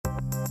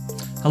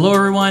Hello,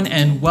 everyone,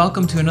 and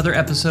welcome to another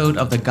episode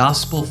of the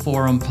Gospel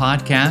Forum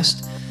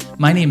podcast.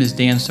 My name is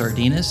Dan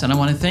Sardinas, and I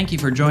want to thank you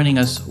for joining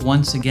us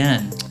once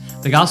again.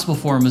 The Gospel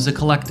Forum is a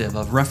collective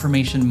of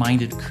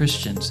Reformation-minded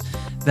Christians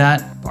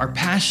that are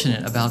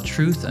passionate about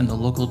truth and the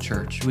local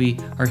church. We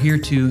are here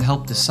to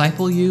help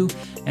disciple you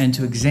and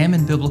to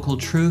examine biblical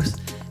truth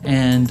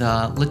and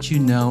let you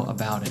know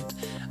about it.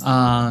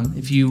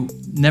 If you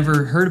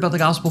never heard about the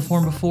Gospel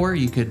Forum before,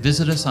 you could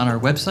visit us on our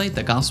website,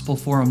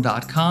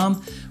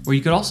 thegospelforum.com, where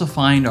you could also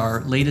find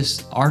our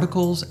latest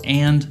articles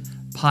and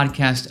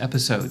podcast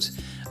episodes.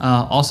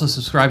 Also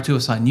subscribe to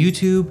us on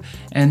YouTube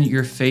and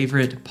your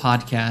favorite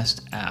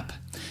podcast app.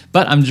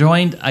 But I'm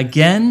joined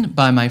again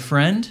by my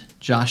friend,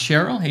 Josh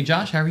Sherrill. Hey,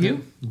 Josh, how are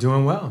you?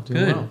 Doing well.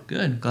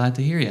 Good. Glad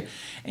to hear you.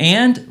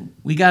 And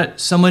we got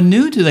someone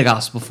new to the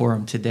Gospel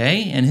Forum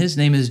today, and his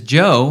name is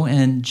Joe.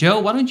 And Joe,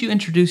 why don't you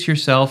introduce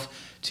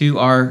yourself to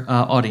our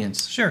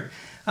audience? Sure.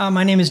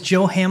 My name is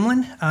Joe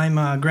Hamlin. I'm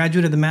a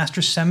graduate of the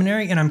Master's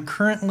Seminary, and I'm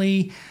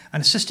currently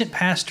an assistant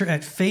pastor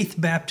at Faith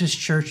Baptist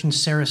Church in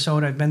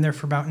Sarasota. I've been there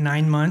for about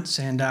 9 months,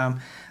 and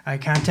I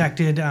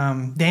contacted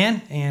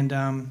Dan,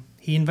 and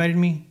he invited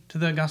me to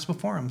the Gospel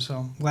Forum,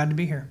 so glad to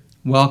be here.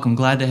 Welcome.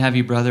 Glad to have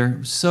you, brother.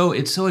 So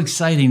it's so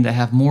exciting to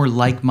have more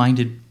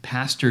like-minded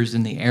pastors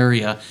in the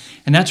area,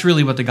 and that's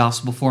really what the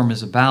Gospel Forum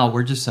is about.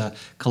 We're just a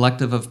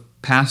collective of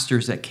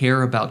pastors that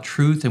care about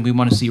truth, and we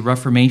want to see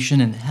reformation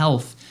and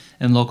health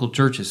in local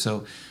churches.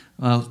 So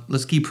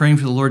let's keep praying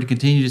for the Lord to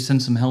continue to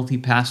send some healthy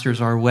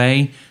pastors our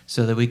way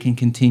so that we can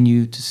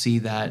continue to see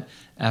that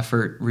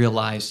effort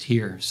realized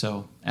here.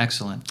 So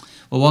excellent.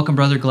 Well, welcome,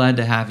 brother. Glad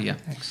to have you.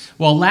 Thanks.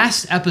 Well,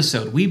 last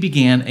episode, we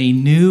began a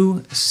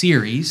new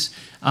series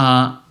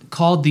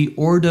called the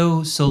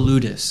Ordo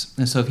Salutis.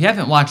 And so if you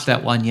haven't watched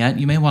that one yet,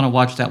 you may want to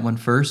watch that one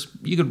first.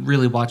 You could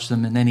really watch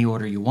them in any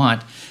order you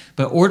want.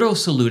 But Ordo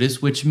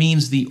Salutis, which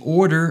means the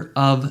order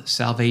of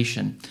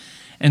salvation.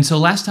 And so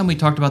last time we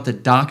talked about the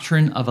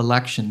doctrine of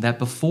election, that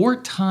before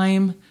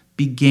time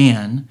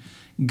began,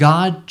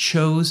 God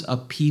chose a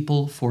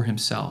people for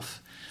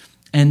himself.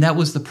 And that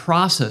was the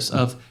process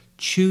of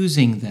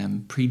choosing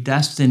them,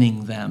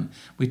 predestining them.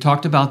 We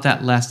talked about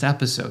that last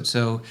episode.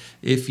 So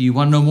if you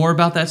want to know more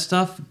about that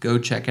stuff, go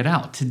check it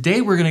out.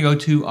 Today we're going to go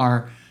to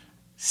our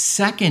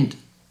second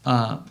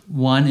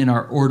one in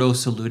our Ordo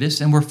Salutis,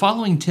 and we're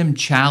following Tim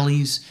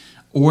Challies'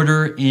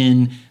 order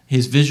in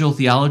his visual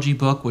theology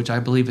book, which I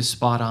believe is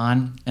spot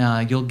on.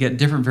 You'll get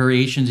different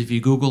variations if you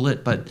Google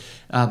it, but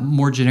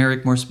more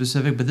generic, more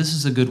specific. But this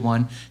is a good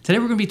one. Today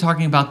we're going to be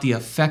talking about the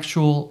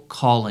effectual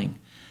calling.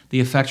 The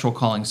effectual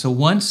calling. So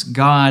once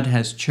God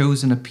has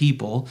chosen a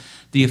people,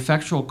 the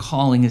effectual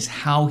calling is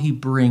how he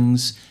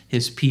brings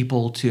his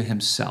people to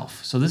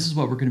himself. So this is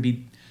what we're going to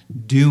be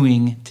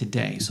doing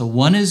today. So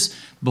one is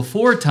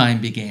before time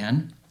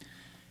began,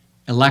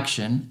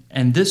 election,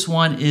 and this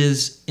one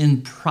is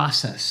in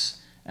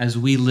process as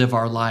we live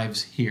our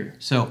lives here.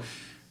 So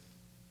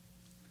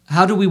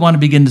how do we want to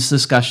begin this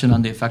discussion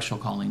on the effectual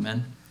calling,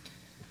 men?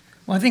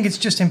 Well, I think it's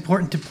just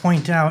important to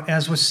point out,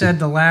 as was said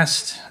the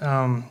last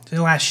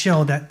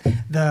show, that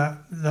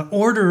the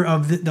order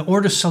of the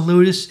Ordo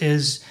Salutis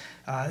is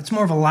it's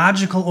more of a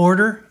logical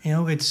order. You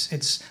know,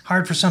 it's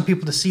hard for some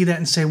people to see that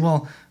and say,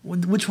 well,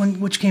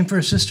 which came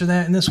first, this or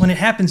that, and this one. It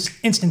happens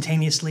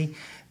instantaneously,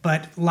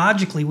 but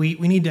logically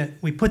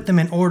we put them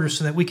in order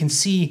so that we can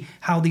see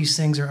how these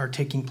things are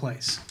taking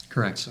place.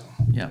 Correct. So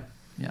yeah.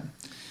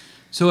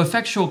 So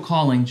effectual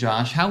calling,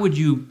 Josh, how would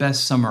you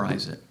best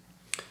summarize it?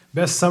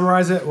 Best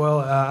summarize it?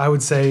 Well, I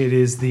would say it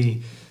is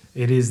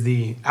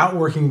the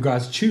outworking of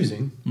God's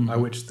choosing by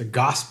which the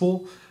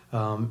gospel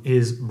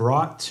is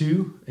brought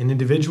to an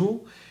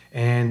individual,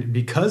 and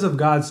because of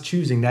God's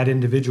choosing, that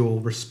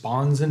individual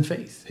responds in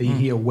faith.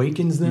 He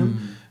awakens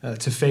them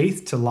to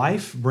faith, to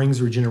life,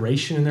 brings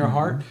regeneration in their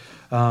heart,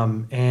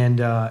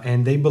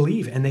 and they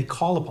believe and they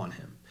call upon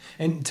Him.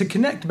 And to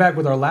connect back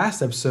with our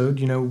last episode,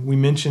 we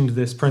mentioned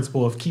this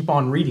principle of keep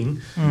on reading.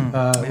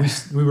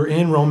 We were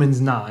in Romans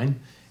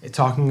 9.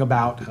 Talking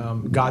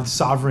about God's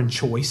sovereign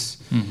choice.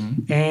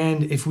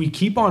 And if we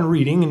keep on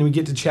reading and we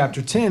get to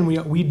chapter 10,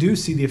 we do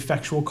see the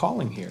effectual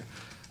calling here.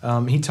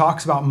 He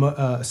talks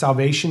about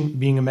salvation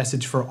being a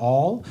message for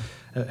all,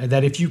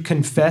 that if you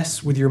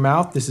confess with your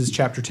mouth, this is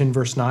chapter 10,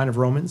 verse 9 of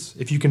Romans,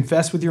 if you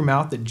confess with your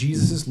mouth that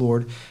Jesus is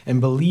Lord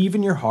and believe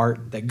in your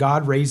heart that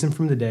God raised him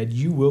from the dead,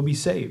 you will be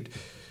saved.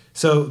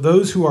 So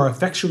those who are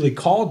effectually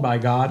called by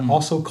God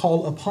also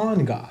call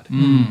upon God.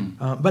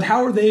 But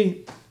how are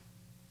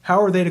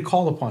they to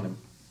call upon him?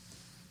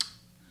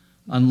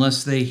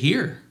 Unless they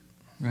hear,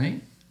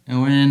 right?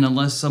 And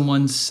unless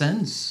someone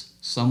sends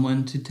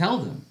someone to tell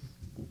them,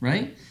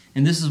 right?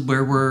 And this is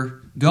where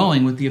we're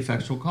going with the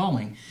effectual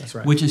calling. That's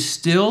right. Which is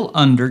still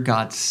under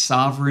God's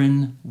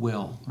sovereign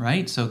will,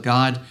 right? So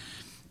God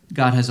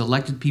has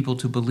elected people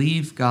to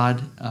believe.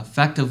 God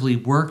effectively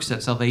works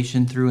that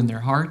salvation through in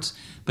their hearts,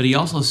 but he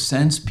also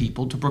sends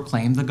people to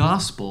proclaim the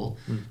gospel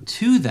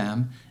to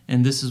them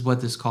And this is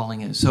what this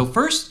calling is. So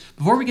first,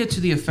 before we get to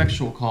the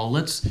effectual call,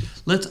 let's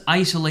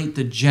isolate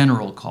the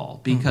general call,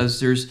 because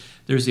there's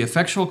the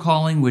effectual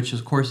calling, which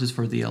of course is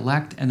for the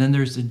elect, and then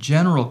there's the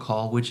general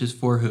call, which is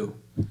for who?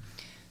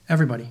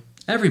 Everybody.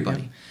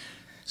 Everybody.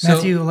 So,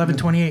 Matthew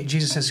 11:28,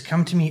 Jesus says,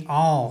 "Come to me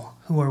all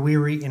who are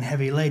weary and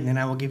heavy laden, and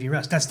I will give you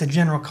rest." That's the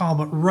general call.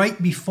 But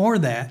right before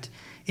that,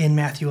 in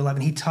Matthew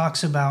 11, he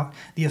talks about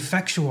the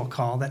effectual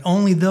call, that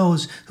only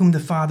those whom the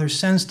Father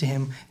sends to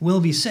him will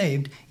be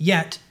saved,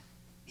 yet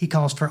he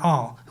calls for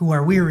all who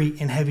are weary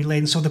and heavy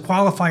laden. So the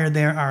qualifier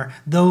there are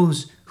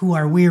those who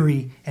are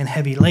weary and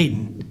heavy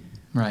laden.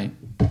 Right.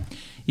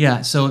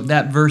 Yeah, so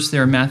that verse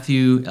there,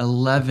 Matthew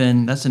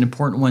 11, that's an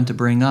important one to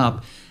bring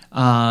up.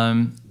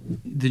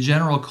 The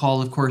general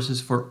call, of course,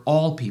 is for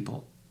all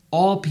people.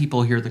 All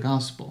people hear the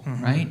gospel,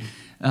 right?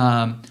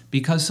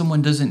 Because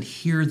someone doesn't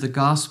hear the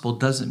gospel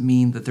doesn't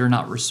mean that they're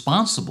not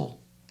responsible,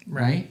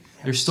 right?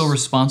 Yes. They're still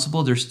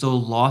responsible. They're still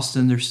lost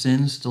in their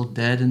sins, still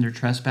dead in their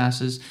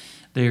trespasses.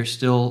 They are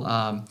still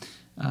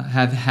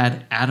have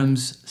had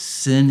Adam's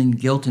sin and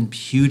guilt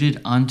imputed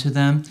onto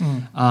them.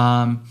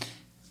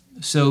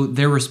 So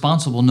they're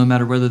responsible no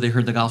matter whether they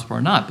heard the gospel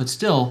or not. But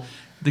still,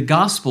 the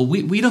gospel,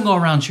 we don't go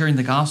around sharing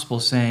the gospel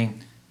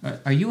saying,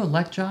 "Are you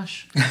elect,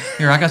 Josh?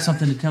 Here, I got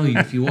something to tell you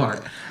if you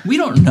are." We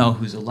don't know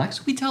who's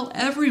elect. We tell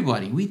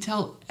everybody. We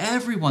tell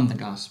everyone the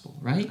gospel,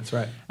 right? That's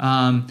right.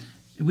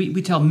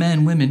 We tell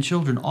men, women,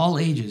 children, all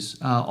ages,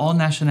 all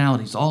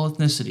nationalities, all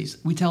ethnicities.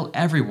 We tell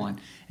everyone.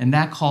 And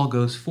that call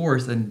goes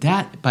forth, and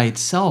that by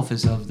itself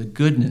is of the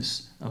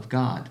goodness of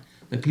God,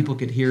 that people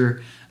could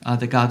hear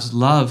that God's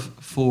love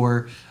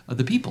for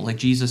the people, like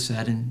Jesus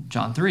said in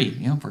John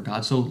 3, for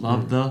God so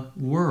loved the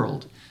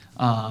world.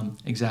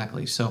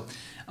 Exactly. So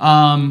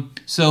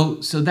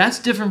that's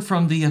different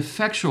from the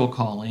effectual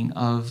calling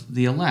of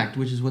the elect,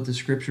 which is what the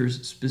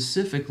scriptures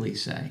specifically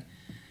say.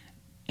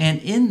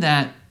 And in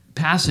that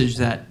passage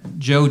that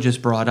Joe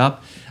just brought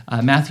up,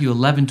 Matthew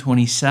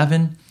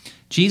 11:27,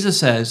 Jesus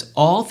says,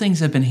 "All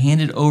things have been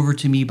handed over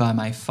to me by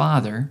my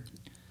Father,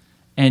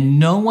 and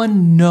no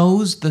one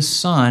knows the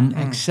Son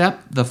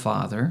except the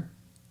Father,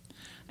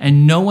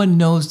 and no one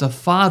knows the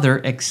Father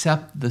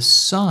except the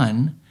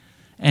Son,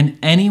 and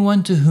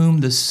anyone to whom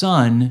the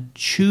Son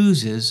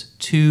chooses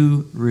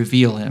to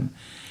reveal him."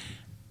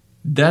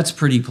 That's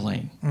pretty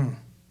plain,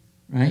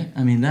 right?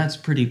 I mean, that's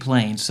pretty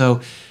plain. So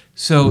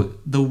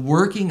the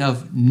working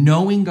of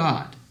knowing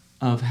God,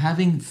 of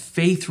having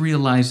faith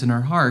realized in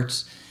our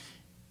hearts,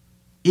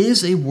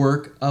 is a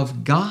work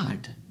of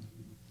God.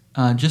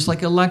 Just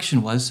like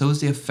election was, so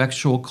is the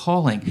effectual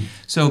calling.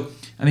 So,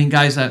 I mean,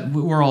 guys,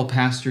 we're all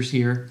pastors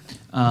here.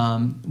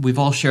 We've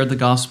all shared the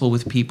gospel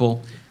with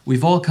people.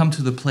 We've all come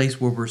to the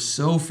place where we're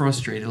so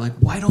frustrated, like,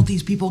 why don't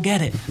these people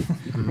get it,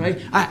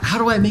 right? How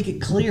do I make it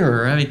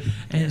clearer? I mean,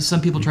 and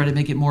some people try to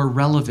make it more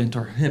relevant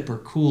or hip or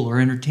cool or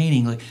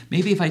entertaining. Like,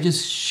 maybe if I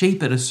just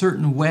shape it a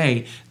certain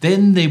way,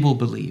 then they will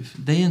believe.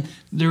 Then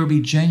there will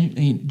be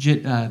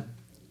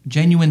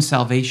genuine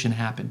salvation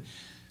happen.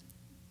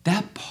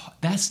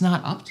 That's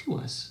not up to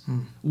us.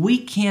 We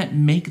can't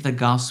make the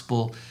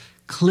gospel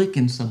click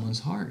in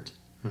someone's heart.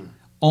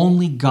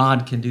 Only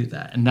God can do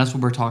that, and that's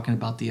what we're talking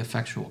about, the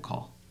effectual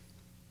call.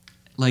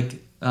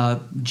 Like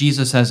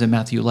Jesus says in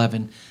Matthew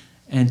 11,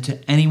 "And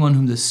to anyone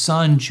whom the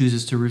Son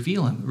chooses to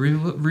reveal him."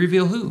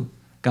 Reveal who?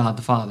 God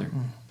the Father.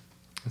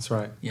 That's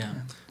right. Yeah.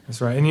 That's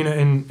right.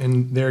 And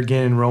and there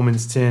again in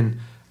Romans 10,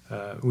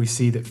 we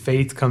see that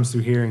faith comes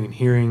through hearing, and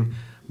hearing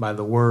by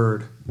the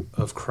word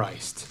of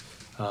Christ.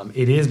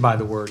 It is by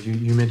the word.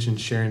 You mentioned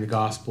sharing the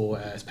gospel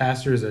as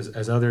pastors,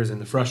 as others,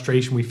 and the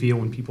frustration we feel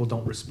when people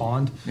don't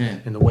respond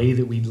in the way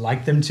that we'd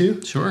like them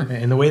to, Sure,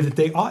 in the way that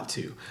they ought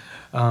to.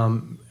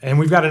 And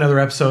we've got another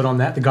episode on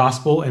that, the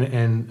gospel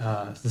and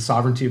the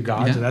sovereignty of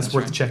God. So that's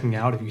worth checking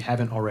out if you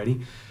haven't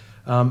already.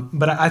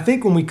 But I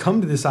think when we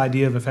come to this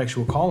idea of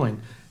effectual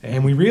calling,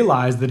 and we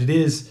realize that it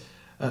is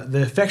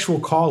the effectual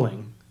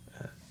calling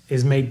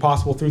is made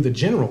possible through the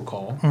general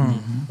call,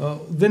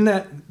 then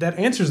that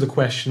answers the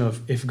question of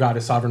if God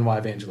is sovereign, why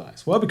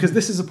evangelize? Well, because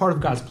this is a part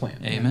of God's plan.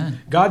 Amen.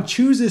 God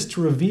chooses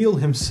to reveal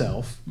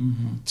himself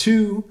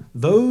to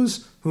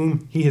those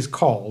whom he has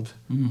called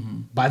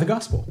by the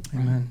gospel.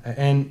 Amen.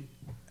 And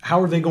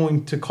how are they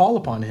going to call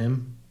upon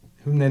him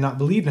whom they not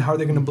believed? And how are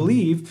they going to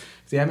believe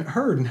if they haven't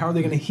heard? And how are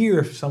they going to hear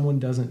if someone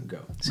doesn't go?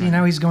 See,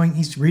 now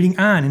he's reading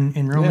on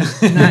in Romans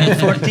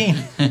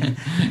 9:14.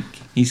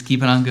 He's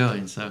keeping on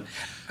going, so...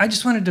 I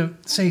just wanted to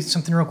say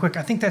something real quick.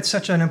 I think that's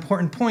such an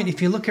important point.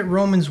 If you look at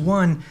Romans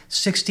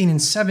 1:16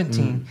 and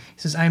 17,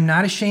 it says, "I am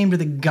not ashamed of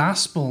the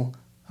gospel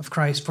of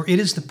Christ, for it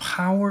is the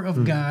power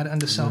of God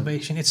unto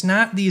salvation." It's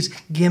not these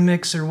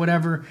gimmicks or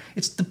whatever.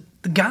 It's the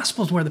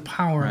gospel is where the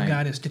power of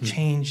God is to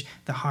change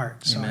the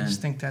heart. So I just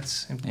think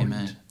that's important.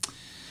 Amen.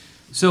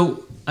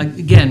 So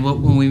again,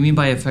 when we mean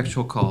by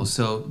effectual call,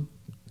 so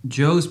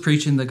Joe's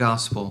preaching the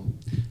gospel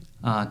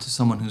to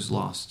someone who's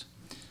lost.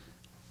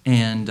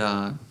 And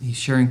he's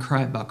sharing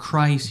about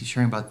Christ. He's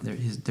sharing about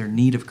their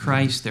need of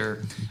Christ, their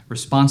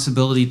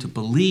responsibility to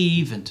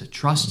believe and to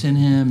trust in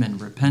him and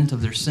repent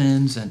of their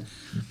sins.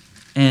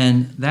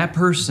 And that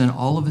person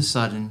all of a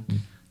sudden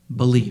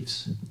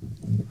believes,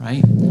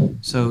 right?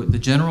 So the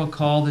general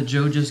call that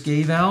Joe just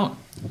gave out,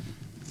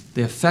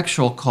 the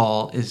effectual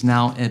call is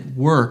now at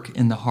work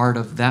in the heart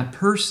of that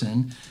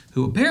person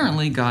who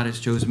apparently God has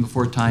chosen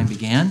before time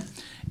began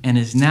and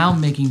is now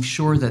making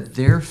sure that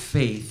their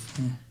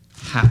faith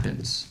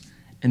happens.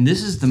 And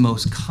this is the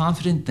most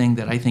confident thing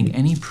that I think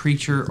any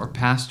preacher or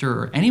pastor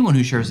or anyone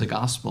who shares the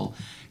gospel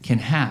can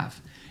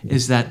have,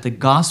 is that the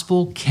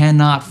gospel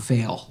cannot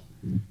fail.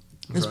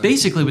 That's right.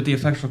 basically what the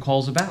effectual call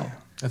is about.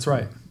 That's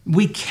right.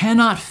 We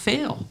cannot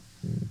fail,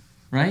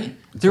 right?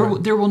 There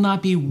will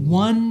not be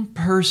one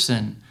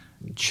person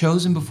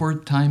chosen before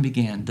time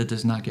began that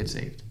does not get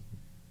saved,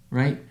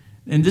 right?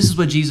 And this is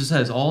what Jesus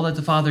says, all that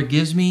the Father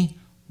gives me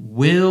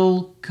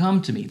will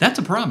come to me. That's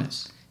a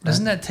promise.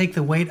 Doesn't that take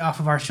the weight off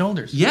of our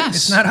shoulders? Yes.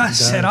 It's not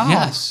us at all.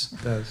 Yes.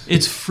 It does.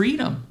 It's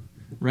freedom,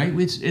 right?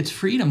 It's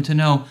freedom to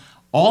know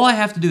all I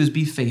have to do is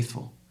be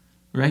faithful,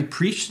 right?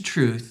 Preach the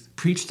truth,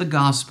 preach the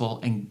gospel,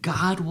 and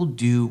God will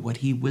do what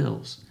he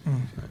wills.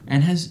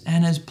 And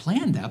has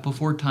planned that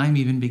before time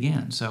even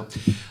began. So,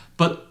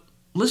 but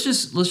let's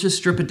just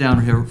strip it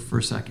down here for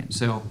a second.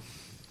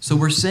 So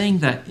we're saying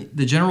that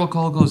the general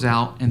call goes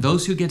out, and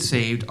those who get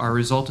saved are a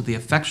result of the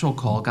effectual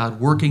call, God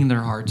working in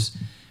their hearts,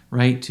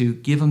 right, to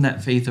give them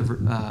that faith of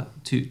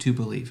to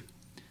believe.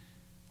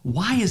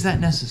 Why is that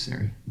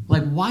necessary?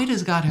 Like, why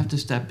does God have to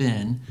step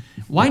in?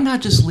 Why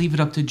not just leave it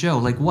up to Joe?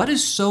 Like, what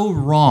is so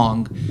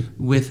wrong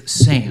with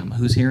Sam,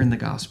 who's hearing the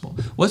gospel?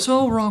 What's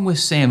so wrong with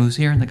Sam, who's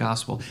hearing the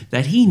gospel,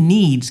 that he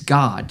needs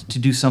God to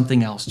do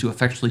something else to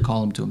effectually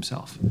call him to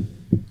himself?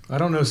 I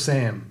don't know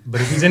Sam,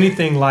 but if he's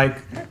anything like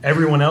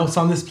everyone else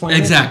on this planet,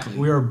 Exactly.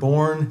 we are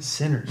born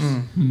sinners.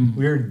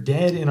 We are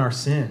dead in our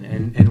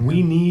sin, and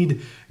we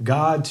need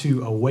God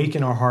to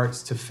awaken our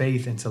hearts to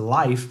faith and to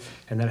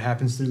life, and that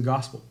happens through the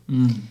gospel.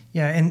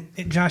 Yeah, and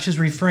Josh is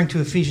referring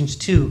to Ephesians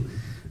 2.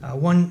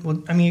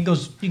 It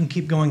goes. You can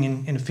keep going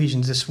in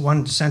Ephesians. This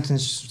one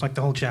sentence, like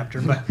the whole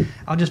chapter, but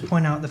I'll just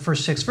point out the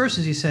first 6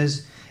 verses. He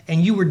says,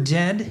 "And you were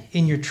dead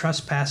in your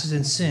trespasses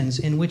and sins,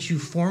 in which you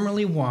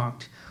formerly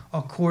walked,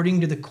 according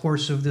to the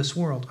course of this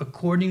world,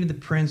 according to the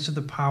prince of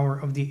the power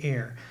of the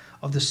air,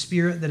 of the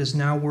spirit that is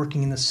now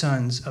working in the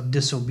sons of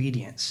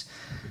disobedience."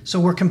 So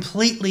we're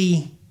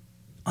completely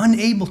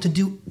unable to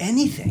do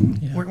anything.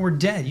 Yeah. We're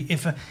dead.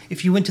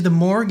 If you went to the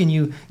morgue and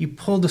you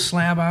pulled the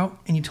slab out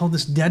and you told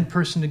this dead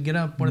person to get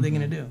up, what are they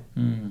going to do?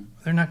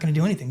 They're not going to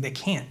do anything. They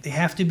can't. They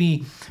have to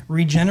be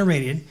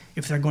regenerated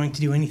if they're going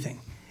to do anything.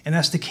 And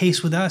that's the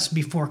case with us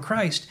before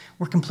Christ.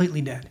 We're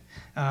completely dead.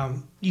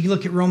 You can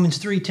look at Romans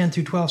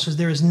 3:10-12, says,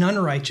 "There is none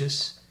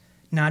righteous,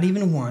 not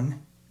even one.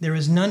 There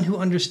is none who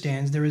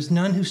understands. There is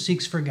none who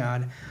seeks for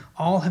God.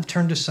 All have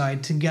turned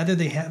aside. Together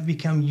they have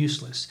become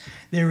useless.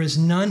 There is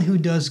none who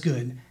does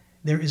good.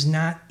 There is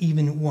not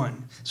even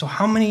one." So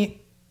how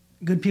many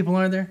good people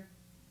are there?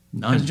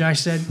 None. As Josh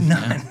said,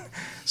 none. Yeah.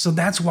 So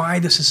that's why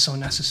this is so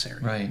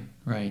necessary.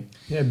 Right.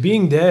 Yeah,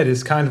 being dead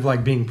is kind of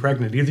like being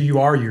pregnant. Either you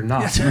are or you're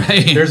not. That's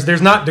right.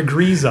 There's not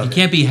degrees of it. You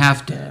can't be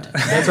half dead.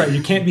 That's right.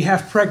 You can't be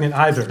half pregnant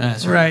either.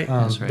 That's right.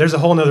 That's right. There's a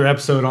whole nother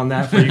episode on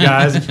that for you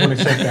guys if you want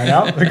to check that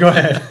out. But go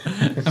ahead.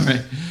 All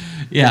right.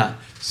 Yeah.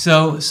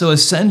 So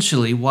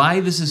essentially, why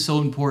this is so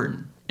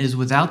important is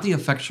without the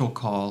effectual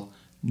call,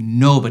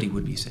 nobody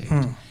would be saved.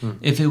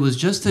 If it was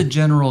just a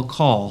general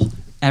call,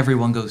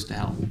 everyone goes to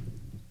hell.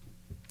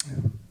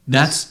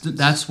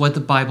 That's what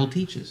the Bible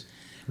teaches.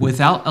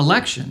 Without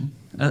election,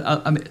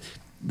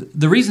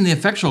 the reason the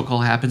effectual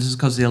call happens is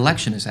because the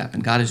election has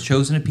happened. God has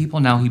chosen a people.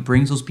 Now he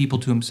brings those people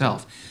to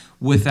himself.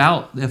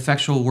 Without the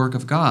effectual work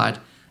of God,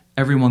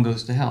 everyone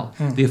goes to hell.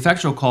 The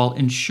effectual call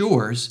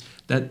ensures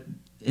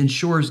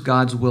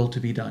God's will to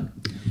be done.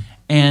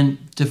 And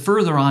to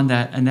further on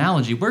that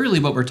analogy, really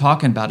what we're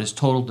talking about is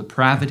total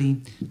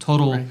depravity,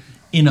 total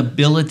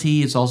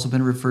inability. It's also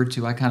been referred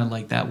to, I kind of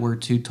like that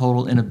word too,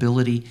 total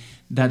inability,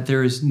 that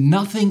there is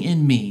nothing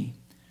in me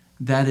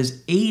that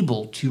is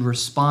able to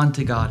respond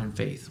to God in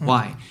faith.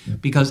 Why?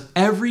 Because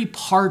every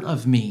part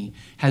of me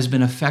has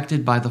been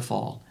affected by the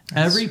fall.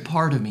 Every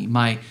part of me,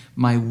 my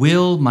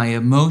will, my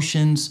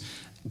emotions,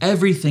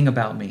 everything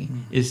about me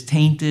is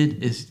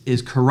tainted,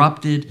 is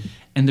corrupted,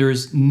 and there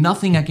is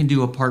nothing I can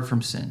do apart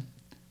from sin,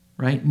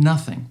 right?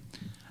 Nothing.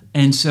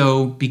 And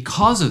so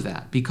because of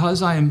that,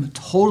 because I am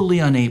totally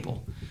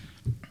unable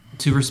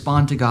to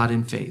respond to God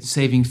in faith,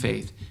 saving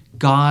faith,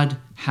 God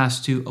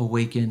has to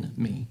awaken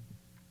me,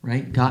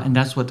 right? God, and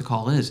that's what the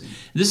call is.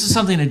 This is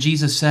something that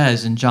Jesus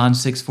says in John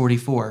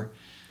 6:44,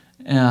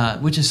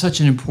 which is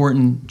such an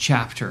important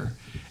chapter.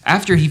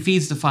 After he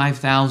feeds the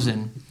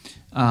 5,000,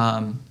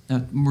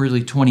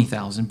 really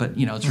 20,000, but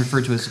it's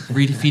referred to as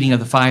feeding of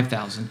the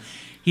 5,000.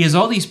 He has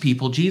all these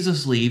people.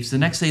 Jesus leaves. The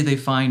next day they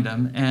find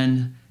him,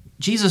 and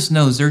Jesus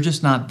knows they're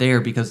just not there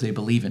because they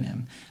believe in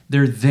him.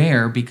 They're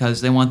there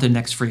because they want the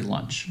next free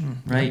lunch,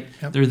 right?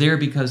 Yep. They're there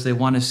because they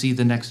want to see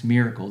the next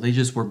miracle. They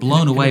just were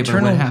blown away by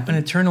what happened.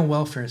 An eternal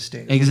welfare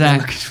state.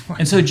 Exactly.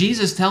 And so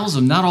Jesus tells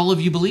them, not all of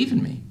you believe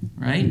in me,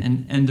 right?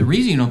 And the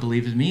reason you don't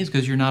believe in me is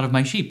because you're not of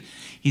my sheep.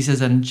 He says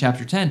that in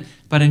chapter 10.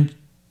 But in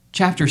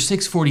chapter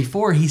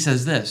 6:44, he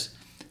says this,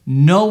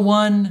 no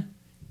one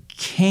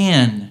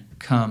can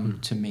come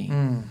to me.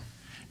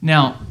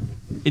 Now,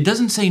 it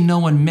doesn't say no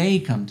one may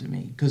come to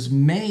me, because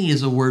may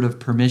is a word of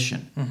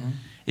permission.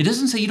 It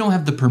doesn't say you don't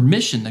have the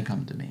permission to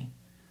come to me.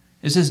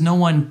 It says no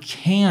one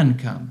can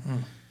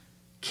come.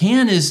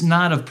 Can is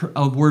not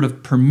a word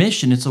of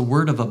permission, it's a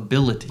word of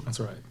ability. That's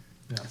right.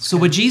 Yeah. So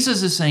what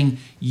Jesus is saying,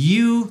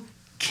 you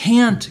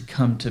can't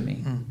come to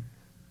me,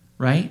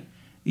 right?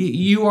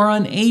 You are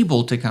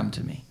unable to come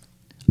to me.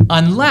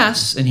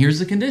 Unless, and here's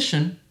the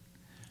condition,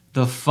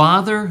 the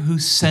Father who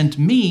sent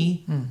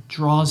me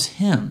draws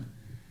him.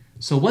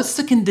 So what's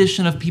the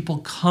condition of people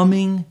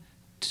coming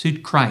to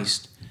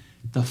Christ?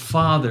 The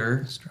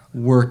Father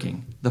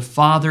working, the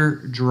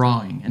Father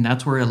drawing. And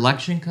that's where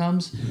election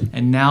comes.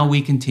 And now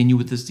we continue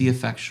with the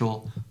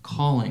effectual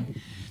calling.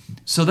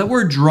 So that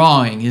word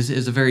drawing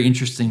is a very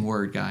interesting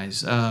word,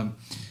 guys.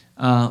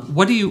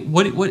 What do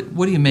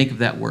you make of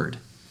that word?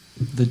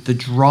 The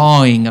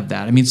drawing of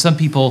that. I mean, some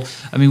people,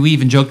 we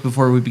even joked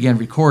before we began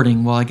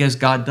recording, well, I guess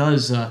God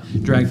does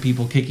drag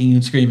people kicking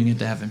and screaming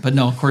into heaven. But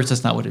no, of course,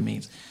 that's not what it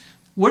means.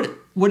 What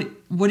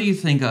do you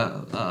think?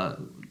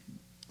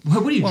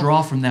 What do you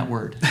draw from that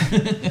word?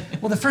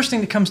 Well, the first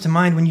thing that comes to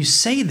mind when you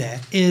say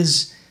that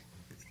is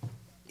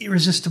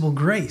irresistible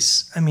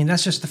grace.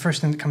 That's just the first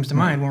thing that comes to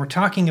mind. When we're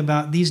talking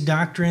about these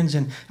doctrines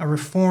and a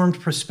reformed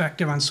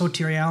perspective on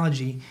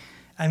soteriology,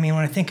 when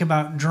I think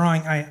about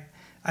drawing,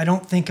 I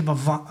don't think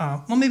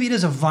of maybe it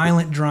is a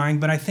violent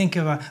drawing, but I think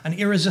of an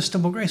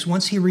irresistible grace.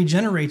 Once he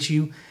regenerates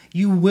you,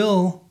 you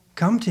will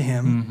come to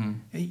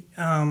him.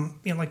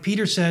 Like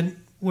Peter said,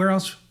 where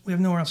else? We have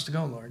nowhere else to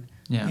go, Lord.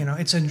 Yeah.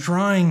 It's a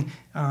drawing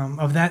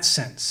of that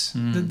sense.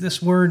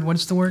 This word,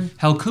 what's the word?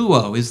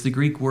 Helkuo is the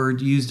Greek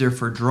word used there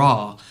for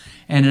draw,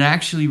 and it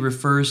actually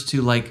refers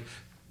to like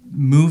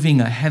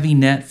moving a heavy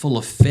net full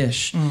of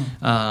fish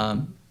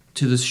to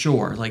the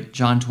shore, like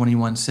John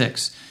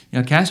 21:6.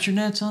 Cast your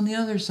nets on the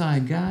other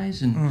side,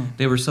 guys. And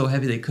they were so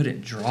heavy they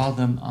couldn't draw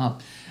them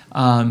up.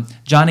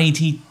 John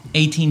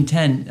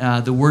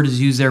 18:10, the word is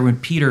used there when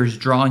Peter is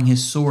drawing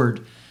his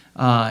sword.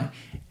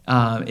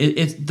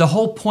 The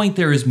whole point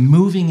there is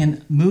moving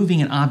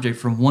an object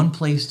from one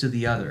place to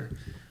the other,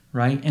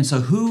 right? And so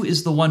who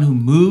is the one who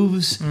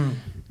moves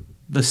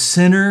the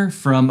sinner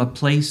from a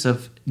place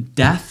of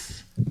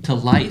death to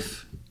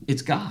life?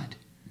 It's God,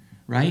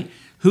 right?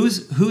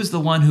 Who's the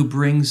one who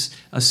brings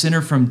a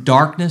sinner from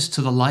darkness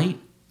to the light?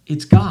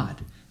 It's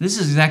God. This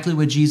is exactly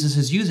what Jesus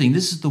is using.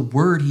 This is the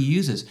word he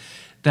uses,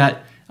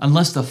 that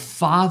unless the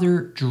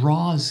Father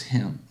draws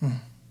him,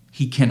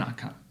 he cannot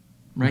come.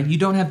 Right? You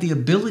don't have the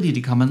ability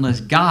to come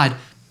unless God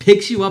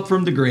picks you up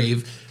from the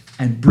grave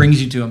and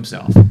brings you to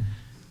himself.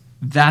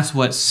 That's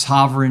what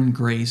sovereign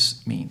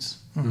grace means.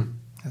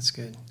 That's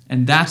good.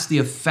 And that's the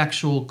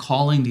effectual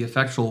calling, the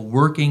effectual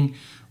working,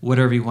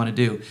 whatever you want to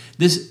do.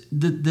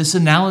 This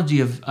analogy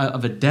of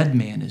a dead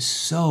man is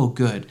so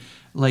good.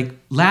 Like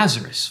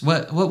Lazarus.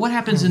 What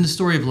happens in the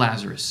story of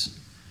Lazarus?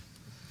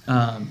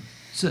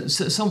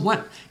 So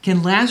what?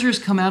 Can Lazarus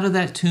come out of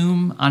that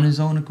tomb on his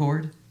own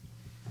accord?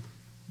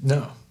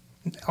 No.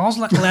 All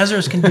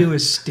Lazarus can do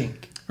is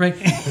stink. Right?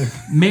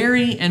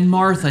 Mary and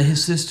Martha,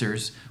 his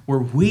sisters,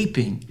 were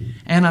weeping,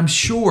 and I'm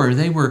sure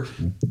they were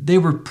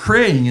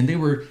praying and they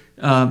were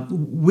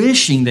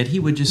wishing that he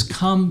would just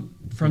come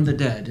from the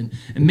dead.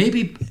 And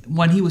maybe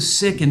when he was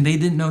sick and they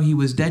didn't know he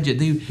was dead yet,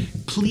 they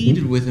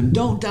pleaded with him,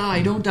 don't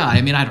die, don't die.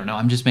 I don't know,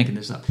 I'm just making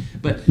this up.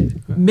 But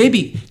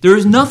maybe there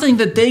was nothing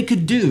that they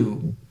could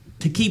do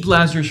to keep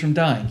Lazarus from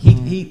dying.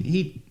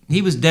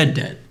 He was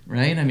dead,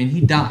 right?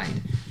 He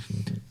died.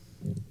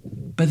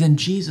 But then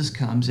Jesus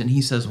comes and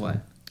he says what?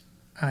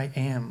 I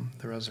am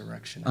the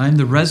resurrection. I'm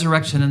the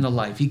resurrection and the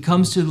life. He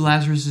comes to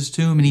Lazarus'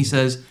 tomb and he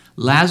says,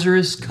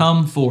 Lazarus,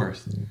 come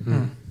forth.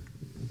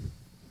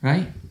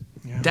 Right?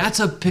 Yeah.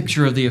 That's a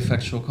picture of the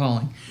effectual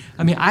calling.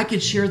 I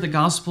could share the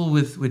gospel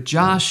with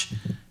Josh,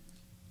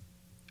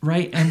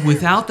 right? And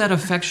without that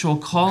effectual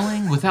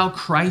calling, without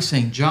Christ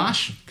saying,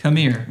 Josh, come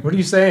here. What are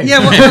you saying?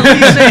 Yeah, what are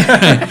you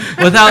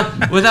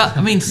saying?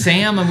 without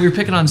Sam, we were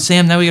picking on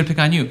Sam, now we got to pick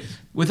on you.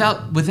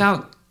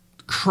 Without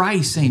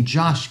Christ saying,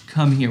 Josh,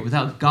 come here,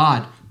 without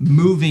God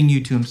moving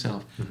you to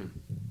himself.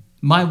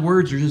 My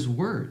words are just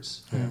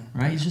words,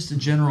 right? It's just a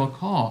general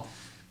call.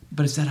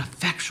 But it's that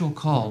effectual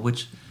call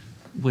which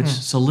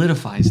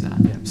solidifies that.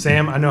 Yeah.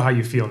 Sam, I know how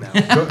you feel now.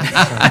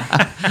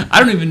 I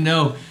don't even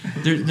know.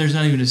 There's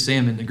not even a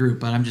Sam in the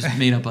group, but I'm just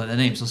made up by the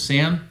name. So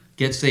Sam,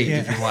 get saved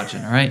if you're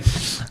watching, all right?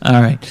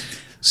 All right.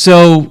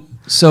 So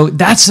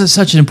that's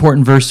such an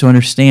important verse to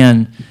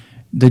understand,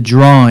 the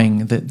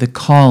drawing, the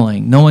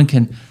calling. No one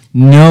can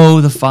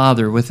know the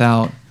Father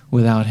without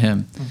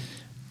him.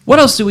 What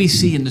else do we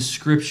see in the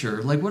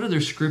Scripture? Like, what other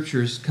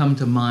Scriptures come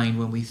to mind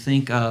when we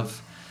think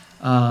of,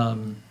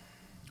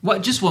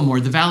 just one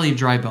more, the Valley of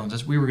Dry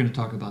Bones. We were going to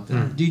talk about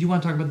that. Do you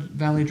want to talk about the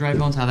Valley of Dry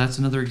Bones, how that's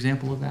another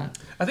example of that?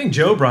 I think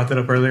Joe brought that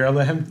up earlier. I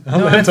think Dan.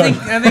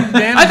 I think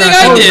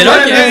I did.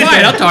 Okay,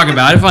 fine. I'll talk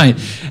about it. Fine.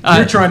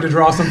 You're trying to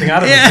draw something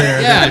out of it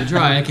there. Yeah,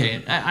 try.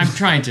 Okay. I'm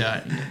trying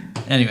to.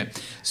 Anyway,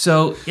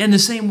 so in the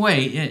same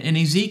way, in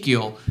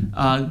Ezekiel,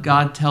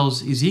 God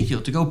tells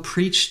Ezekiel to go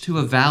preach to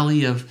a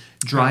valley of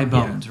dry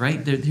bones,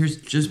 right? Here's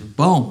just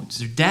bones.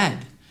 They're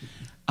dead.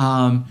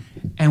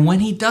 And when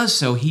he does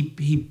so,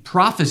 he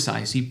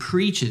prophesies, he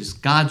preaches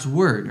God's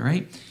word,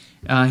 right?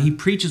 He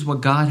preaches what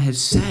God has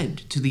said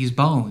to these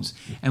bones.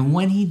 And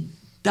when he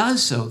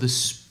does so, the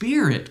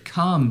Spirit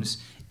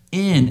comes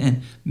in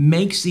and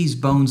makes these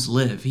bones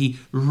live. He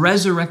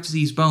resurrects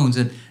these bones,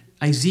 and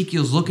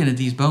Ezekiel's looking at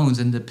these bones,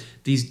 and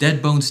these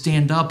dead bones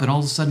stand up, and all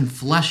of a sudden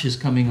flesh is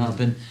coming up,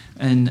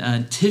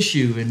 and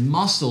tissue and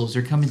muscles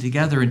are coming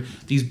together, and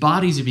these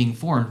bodies are being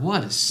formed.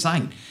 What a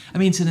sight. I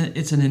mean,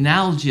 it's an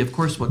analogy, of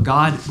course, what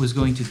God was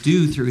going to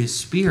do through his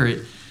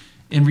Spirit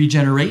in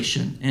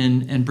regeneration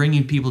and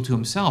bringing people to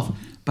himself.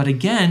 But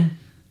again,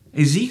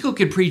 Ezekiel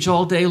could preach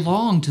all day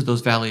long to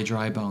those valley of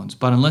dry bones,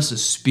 but unless the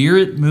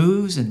Spirit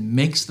moves and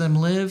makes them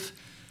live,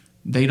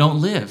 they don't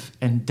live.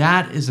 And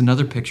that is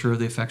another picture of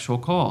the effectual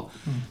call.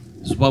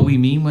 This is what we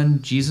mean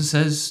when Jesus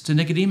says to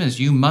Nicodemus,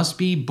 you must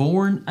be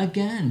born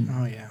again.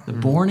 Oh, yeah.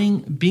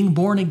 Being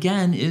born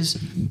again is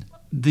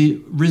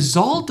the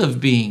result of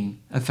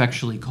being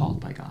effectually called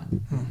by God.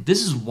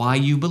 This is why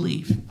you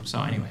believe. So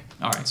anyway,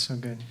 all right. So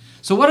good.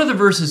 So what other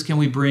verses can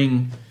we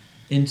bring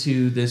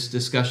into this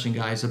discussion,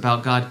 guys,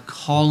 about God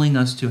calling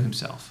us to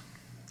himself?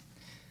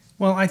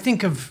 Well, I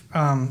think of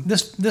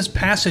this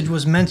passage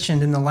was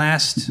mentioned in the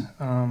last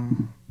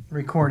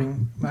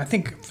recording. I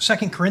think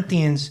 2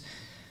 Corinthians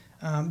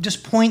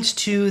just points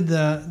to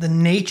the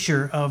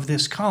nature of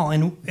this call.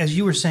 And as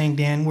you were saying,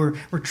 Dan,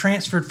 we're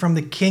transferred from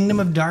the kingdom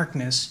of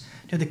darkness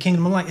to the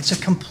kingdom of light. It's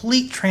a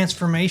complete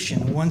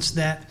transformation once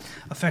that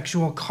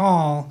effectual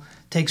call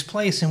takes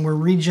place and we're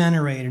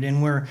regenerated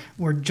and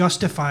we're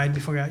justified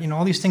before God.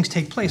 All these things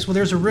take place. Well,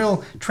 there's a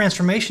real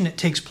transformation that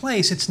takes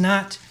place. It's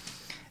not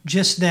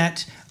just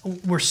that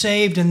we're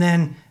saved and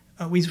then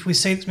we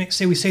say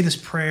this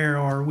prayer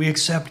or we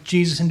accept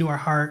Jesus into our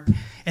heart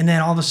and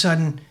then all of a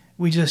sudden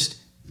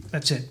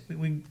that's it.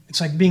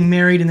 It's like being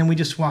married and then we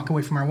just walk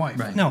away from our wife.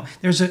 Right. No,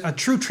 there's a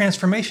true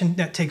transformation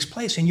that takes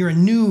place and you're a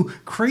new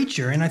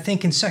creature. And I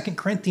think in 2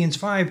 Corinthians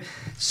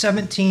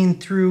 5:17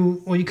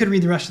 through, well, you could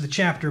read the rest of the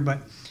chapter, but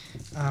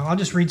I'll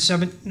just read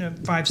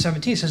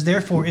 5:17. It says,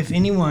 therefore, if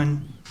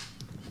anyone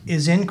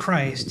is in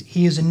Christ,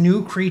 he is a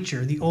new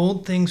creature. The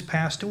old things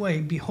passed away.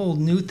 Behold,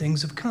 new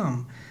things have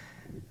come.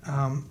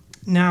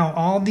 Now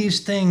all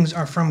these things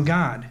are from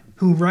God,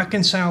 who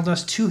reconciled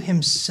us to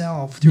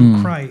himself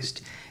through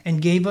Christ and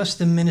gave us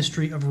the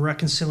ministry of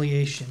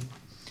reconciliation.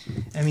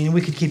 I mean, we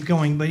could keep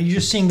going, but you're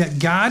just seeing that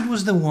God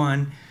was the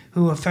one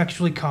who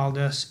effectually called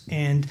us,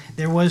 and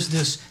there was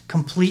this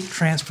complete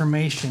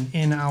transformation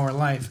in our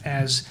life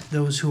as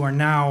those who are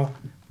now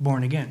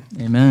born again.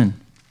 Amen.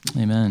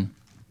 Amen.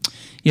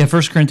 Yeah,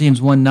 1 Corinthians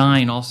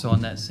 1:9, also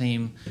on that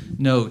same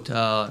note,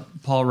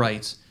 Paul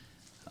writes,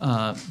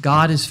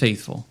 God is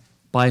faithful,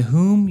 by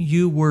whom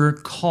you were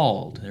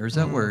called. There's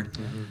that word.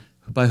 Mm-hmm.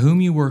 By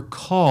whom you were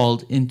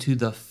called into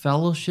the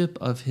fellowship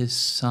of his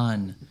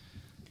Son,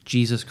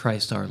 Jesus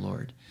Christ our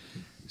Lord.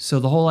 So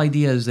the whole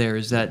idea is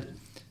that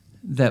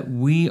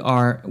we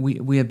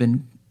have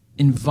been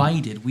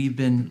invited, we've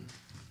been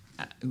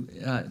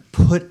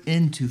put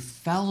into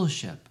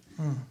fellowship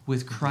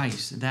with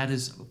Christ. That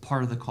is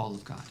part of the call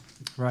of God.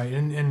 Right,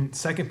 and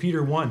 2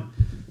 Peter 1,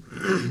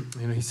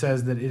 he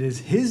says that it is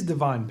his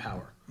divine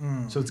power.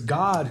 So it's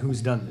God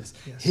who's done this.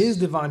 Yes. His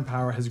divine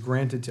power has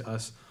granted to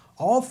us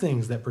all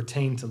things that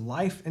pertain to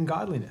life and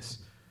godliness,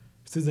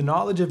 through the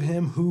knowledge of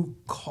him who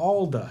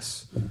called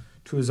us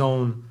to his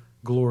own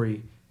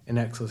glory and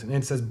excellence. And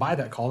it says, by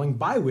that calling,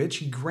 by which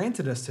he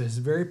granted us to his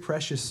very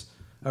precious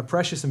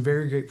and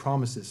very great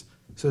promises,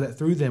 so that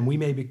through them we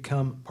may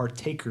become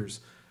partakers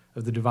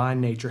of the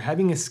divine nature,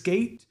 having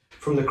escaped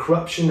from the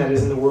corruption that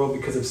is in the world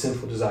because of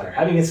sinful desire,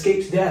 having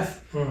escaped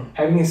death,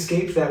 having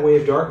escaped that way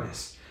of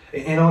darkness.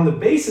 And on the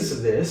basis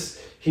of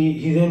this,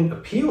 he then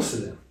appeals to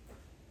them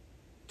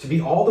to be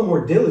all the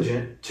more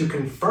diligent to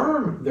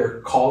confirm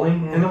their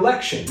calling and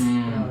election.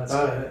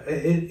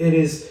 It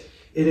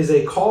is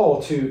a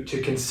call to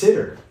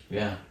consider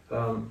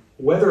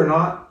whether or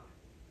not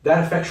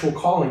that effectual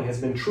calling has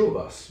been true of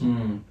us.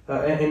 And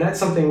that's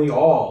something we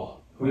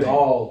all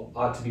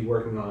ought to be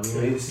working on.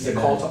 This is a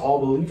call to all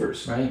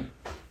believers. Right.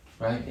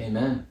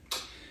 Amen.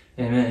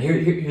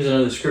 Here's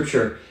another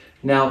scripture.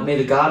 Now may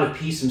the God of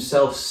peace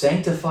himself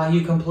sanctify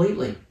you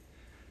completely,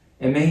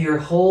 and may your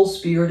whole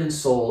spirit and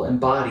soul and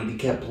body be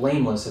kept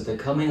blameless at the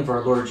coming of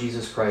our Lord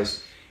Jesus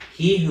Christ.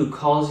 He who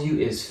calls you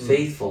is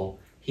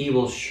faithful. He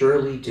will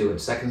surely do it.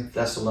 2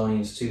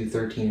 Thessalonians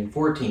 2:13 and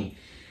 14.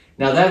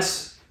 Now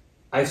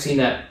I've seen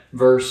that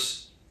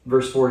verse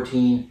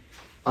 14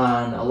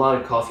 on a lot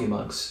of coffee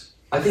mugs.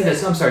 I think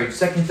that's, I'm sorry, 2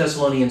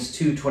 Thessalonians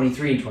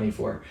 2:23 and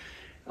 24.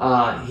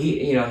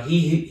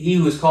 He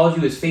who has called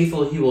you is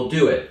faithful, he will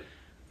do it.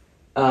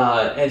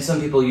 And some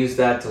people use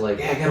that to like,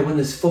 hey, I got to win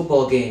this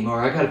football game, or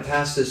I got to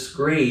pass this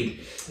grade,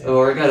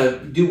 or I got to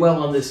do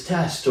well on this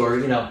test, or,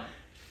 that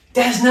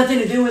has nothing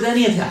to do with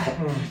any of that.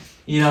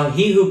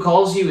 He who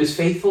calls you is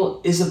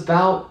faithful is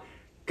about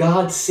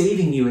God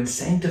saving you and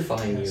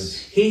sanctifying you.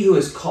 He who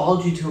has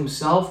called you to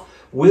himself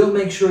will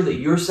make sure that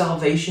your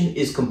salvation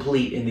is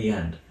complete in the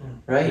end,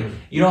 right?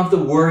 You don't have to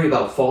worry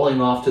about falling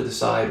off to the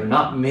side or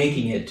not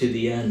making it to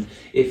the end.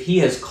 If he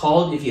has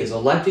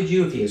elected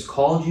you, if he has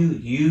called you,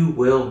 you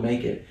will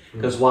make it.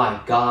 Because why?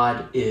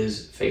 God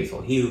is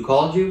faithful. He who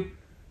called you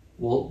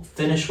will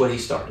finish what he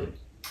started.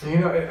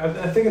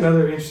 I think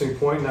another interesting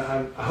point, and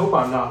I hope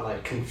I'm not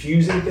like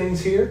confusing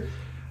things here,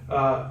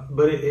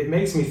 but it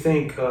makes me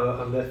think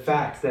of the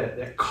fact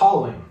that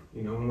calling,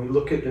 when we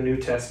look at the New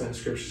Testament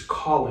scriptures,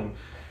 calling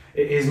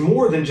is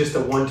more than just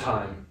a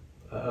one-time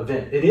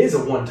event. It is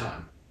a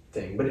one-time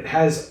thing, but it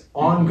has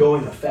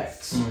ongoing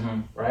effects,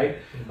 right?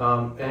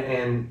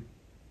 And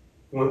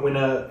when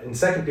in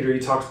 2 Peter he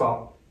talks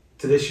about,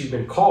 to this you've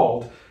been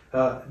called,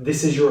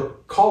 this is your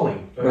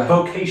calling.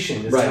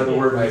 Vocation is another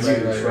word we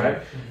use,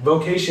 right?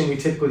 Vocation, we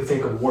typically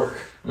think of work,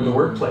 or the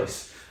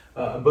workplace.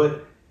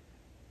 But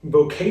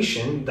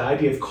vocation, the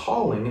idea of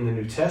calling in the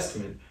New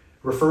Testament,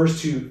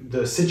 refers to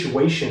the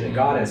situation that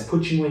God has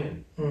put you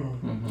in.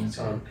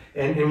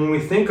 And when we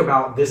think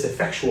about this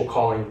effectual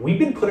calling, we've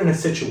been put in a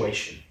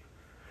situation.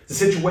 The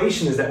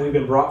situation is that we've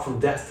been brought from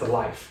death to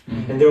life.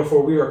 And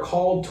therefore we are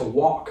called to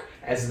walk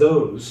as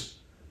those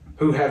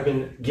who have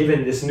been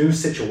given this new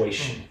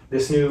situation,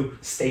 this new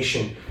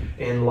station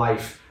in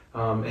life.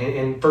 And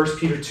in 1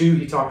 Peter 2,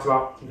 he talks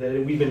about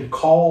that we've been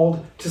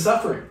called to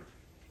suffering.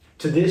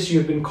 To this you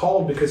have been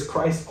called because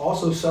Christ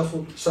also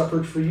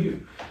suffered for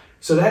you.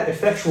 So that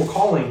effectual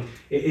calling,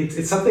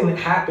 it's something that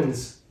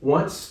happens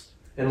once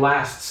and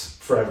lasts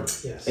forever.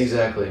 Yes.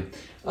 Exactly.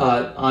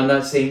 On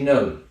that same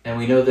note, and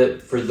we know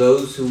that for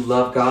those who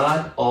love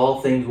God,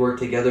 all things work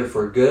together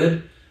for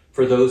good,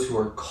 for those who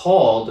are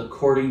called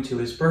according to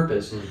his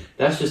purpose.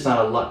 That's just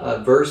not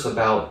a verse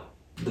about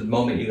the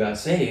moment you got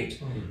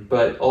saved,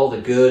 but all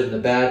the good and the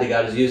bad that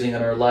God is using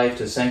in our life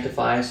to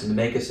sanctify us and to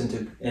make us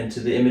into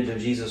the image of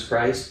Jesus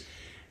Christ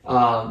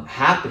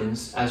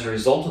happens as a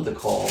result of the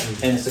call,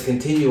 and it's a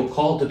continual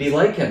call to be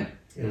like him.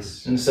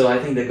 Yes. And so I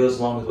think that goes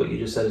along with what you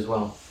just said as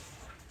well.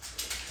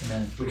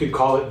 Amen. We could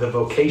call it the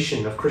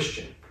vocation of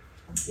Christian.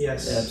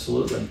 Yes.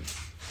 Absolutely.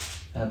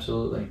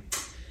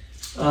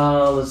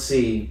 Let's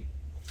see.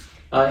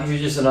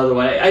 Here's just another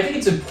one. I think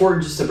it's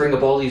important just to bring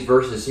up all these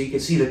verses so you can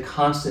see the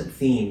constant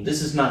theme.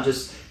 This is not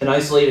just an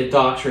isolated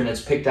doctrine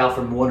that's picked out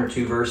from one or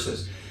two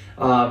verses.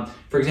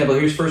 For example,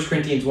 here's 1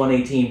 Corinthians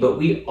 1:18. But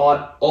we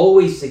ought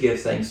always to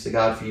give thanks to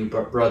God for you,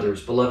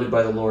 brothers, beloved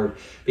by the Lord,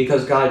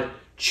 because God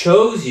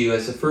chose you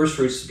as the first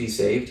fruits to be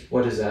saved.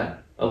 What is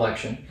that?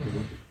 Election.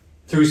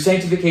 Through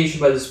sanctification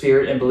by the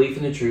Spirit and belief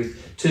in the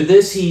truth. To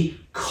this he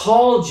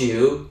called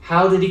you.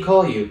 How did he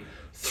call you?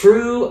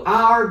 Through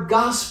our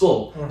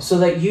gospel, so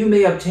that you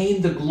may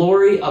obtain the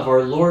glory of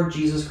our Lord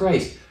Jesus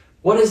Christ.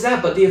 What is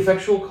that but the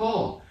effectual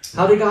call?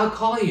 How did God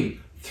call you?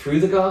 Through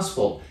the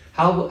gospel.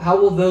 How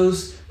will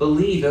those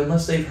believe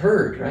unless they've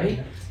heard,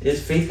 right?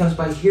 Faith comes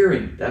by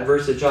hearing. That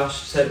verse that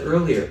Josh said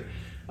earlier.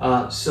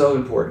 So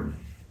important.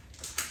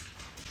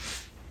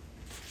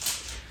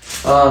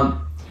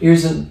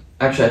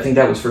 Actually, I think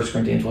that was 1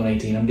 Corinthians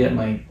 1:18. I'm getting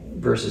my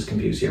verses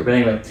confused here. But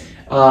anyway,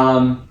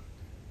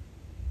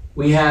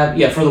 we have,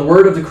 for the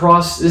word of the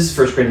cross, this is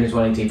 1 Corinthians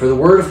 1:18. For the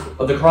word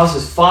of the cross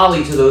is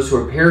folly to those who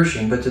are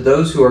perishing, but to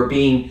those who are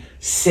being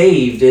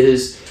saved, it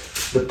is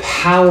the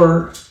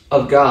power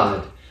of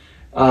God.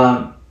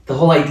 The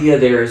whole idea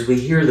there is we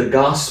hear the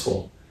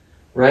gospel,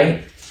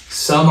 right?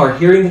 Some are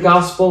hearing the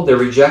gospel, they're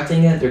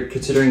rejecting it, they're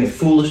considering it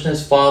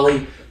foolishness,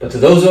 folly. But to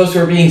those of us who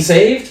are being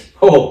saved,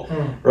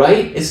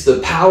 right? It's the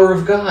power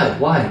of God.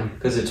 Why?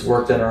 Because it's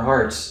worked in our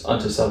hearts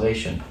unto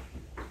salvation.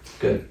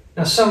 Good.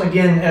 Now, some,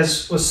 again,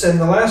 as was said in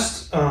the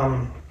last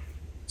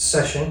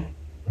session,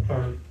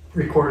 or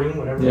recording,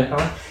 whatever you call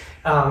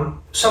it,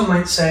 some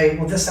might say,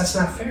 well, that's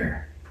not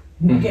fair.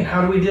 Again,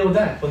 how do we deal with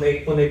that when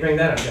they bring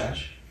that up,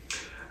 Josh?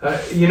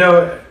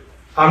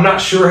 I'm not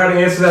sure how to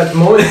answer that at the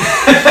moment.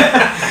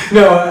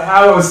 No,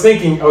 I was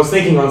thinking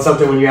on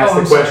something when you asked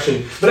the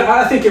question, but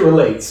I think it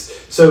relates.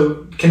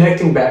 So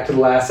connecting back to the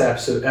last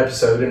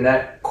episode and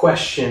that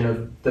question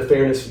of the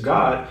fairness of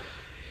God,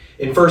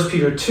 in 1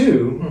 Peter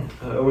 2,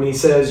 when he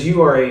says,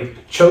 you are a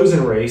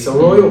chosen race, a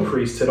royal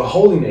priesthood, a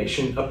holy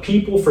nation, a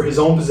people for his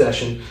own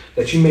possession,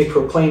 that you may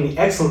proclaim the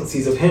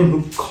excellencies of him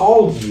who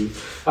called you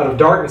out of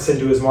darkness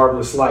into his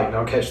marvelous light.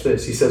 Now catch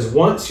this. He says,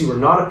 once you were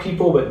not a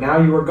people, but now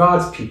you are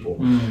God's people.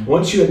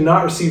 Once you had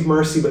not received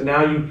mercy, but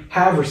now you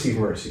have received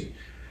mercy.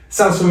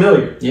 Sounds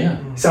familiar. Yeah.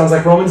 Sounds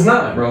like Romans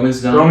 9.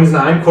 Romans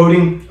 9,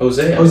 quoting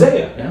Hosea.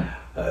 Yeah.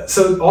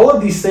 So all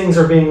of these things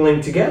are being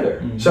linked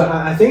together. So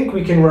I think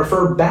we can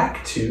refer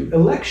back to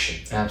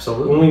election.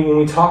 Absolutely. When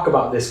we talk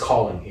about this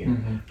calling here.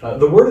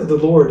 The word of the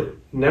Lord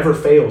never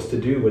fails to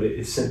do what it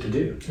is sent to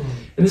do.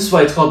 And this is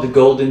why it's called the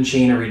golden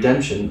chain of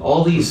redemption.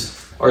 All these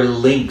are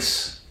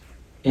links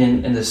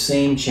in the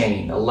same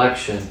chain: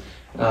 election,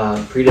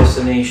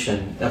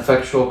 predestination,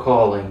 effectual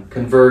calling,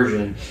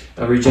 conversion,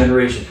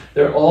 regeneration.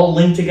 They're all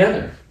linked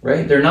together,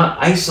 right? They're not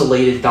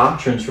isolated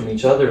doctrines from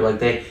each other. Like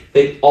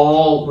they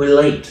all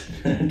relate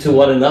to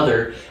one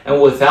another.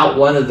 And without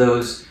one of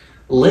those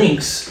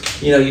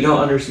links, you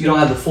don't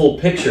have the full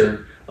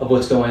picture of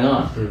what's going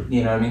on.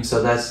 You know what I mean?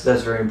 So that's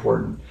very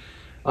important.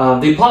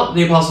 The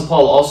Apostle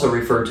Paul also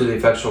referred to the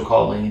effectual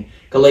calling.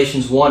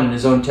 Galatians 1 in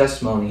his own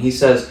testimony, he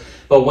says,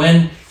 "But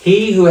when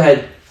he who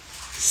had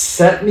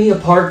set me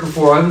apart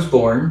before I was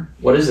born,"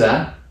 what is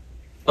that?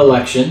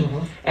 Election.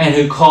 "And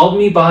who called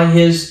me by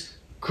his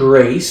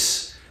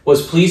grace,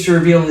 was pleased to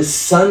reveal his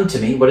Son to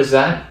me," what is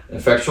that?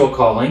 Effectual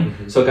calling.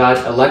 So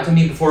God elected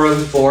me before I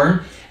was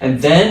born.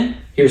 And then,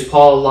 here's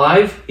Paul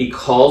alive. He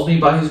calls me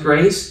by his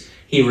grace.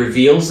 He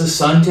reveals the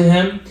Son to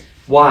him.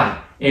 Why?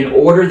 In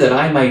order that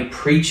I might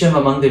preach him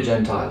among the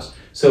Gentiles.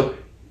 So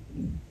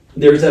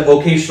there's that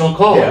vocational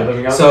call. Yeah,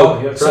 living out the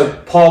calling. That's So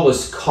right. Paul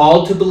was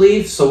called to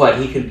believe. So what?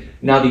 He could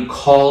now be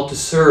called to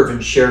serve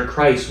and share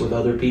Christ with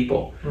other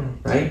people.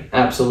 Right?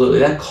 Absolutely.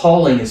 That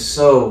calling is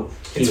so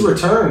key. It's a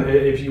return,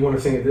 if you want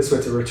to think of it this way,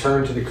 it's a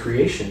return to the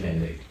creation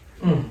mandate.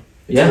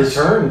 It's Yes.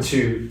 a return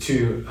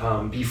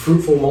to be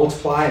fruitful,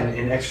 multiply,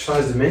 and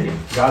exercise dominion,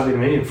 godly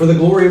dominion, for the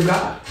glory of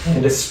God,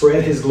 and to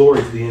spread his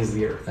glory to the ends of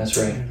the earth. That's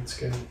right. That's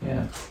good.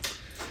 Yeah.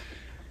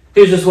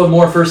 Here's just one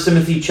more. 1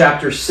 Timothy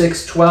chapter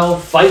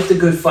 6:12. "Fight the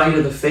good fight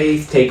of the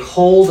faith. Take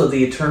hold of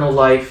the eternal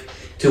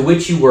life to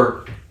which you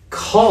were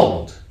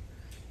called,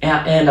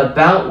 and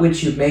about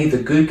which you made the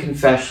good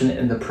confession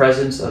in the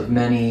presence of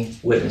many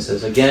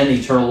witnesses." Again,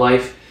 eternal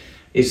life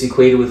is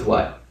equated with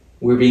what?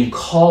 We're being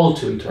called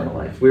to eternal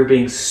life. We're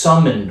being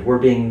summoned. We're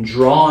being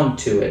drawn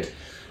to it.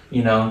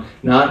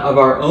 Not of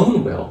our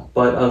own will,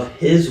 but of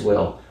his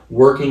will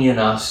working in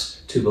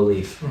us to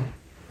believe.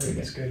 Very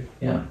good. That's good.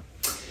 Yeah.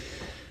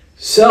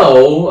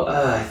 So,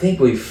 I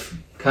think we've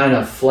kind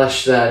of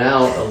fleshed that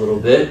out a little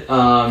bit.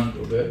 A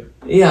little bit.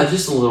 Yeah,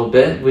 just a little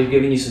bit. We've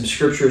given you some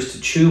scriptures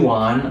to chew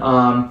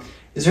on.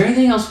 Is there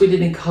anything else we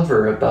didn't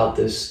cover about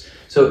this?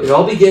 So, it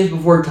all begins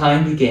before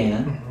time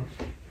began.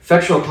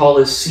 Effectual call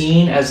is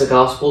seen as the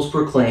gospel is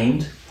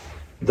proclaimed.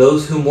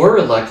 Those whom were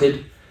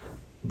elected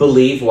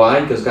believe.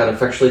 Why? Because God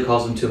effectually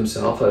calls them to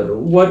himself.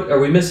 What are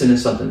we missing in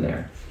something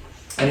there?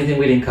 Anything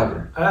we didn't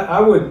cover? I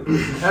would,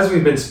 as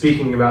we've been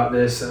speaking about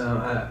this,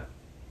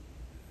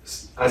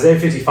 Isaiah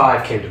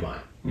 55 came to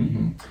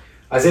mind.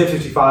 Isaiah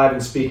 55,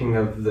 and speaking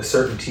of the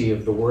certainty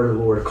of the word of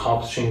the Lord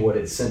accomplishing what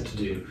it's sent to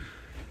do.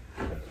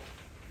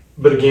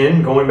 But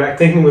again, going back,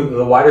 thinking with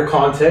the wider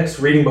context,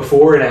 reading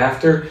before and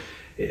after,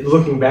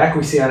 looking back,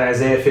 we see on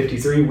Isaiah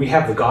 53, we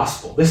have the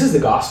gospel. This is the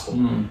gospel.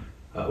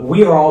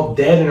 We are all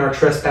dead in our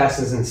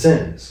trespasses and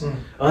sins,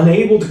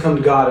 unable to come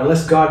to God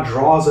unless God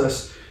draws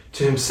us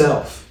to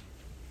himself.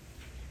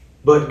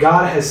 But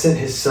God has sent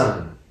his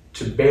Son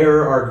to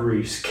bear our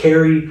griefs,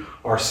 carry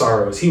our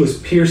sorrows. He was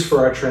pierced for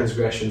our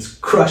transgressions,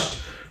 crushed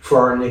for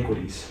our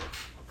iniquities.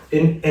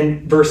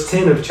 In verse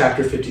 10 of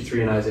chapter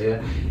 53 in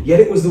Isaiah, "Yet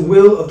it was the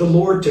will of the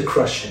Lord to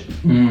crush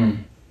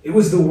him." It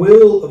was the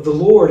will of the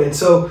Lord. And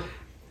so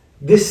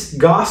this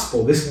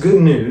gospel, this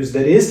good news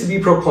that is to be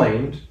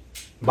proclaimed,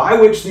 by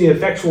which the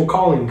effectual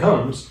calling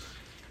comes,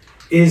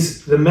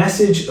 is the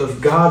message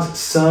of God's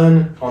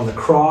Son on the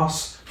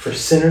cross for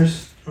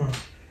sinners,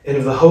 and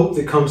of the hope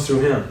that comes through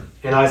him.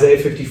 In Isaiah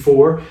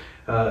 54,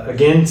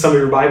 again, some of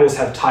your Bibles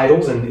have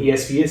titles. In the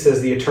ESV, it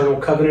says the eternal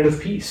covenant of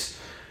peace.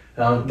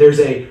 There's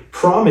a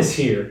promise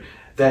here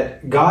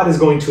that God is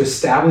going to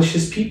establish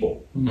his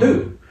people.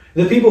 Who?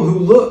 The people who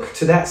look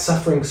to that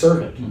suffering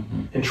servant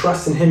and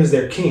trust in him as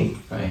their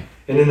king. Right.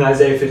 And in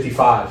Isaiah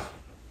 55,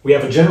 we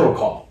have a general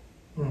call.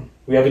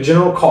 We have a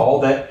general call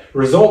that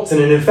results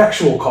in an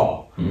effectual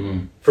call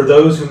for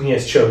those whom he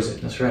has chosen.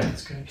 That's right.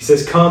 He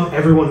says, "Come,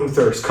 everyone who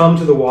thirsts, come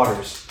to the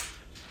waters.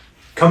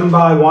 Come and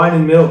buy wine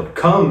and milk.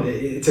 Come."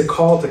 It's a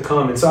call to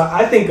come. And so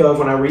I think of,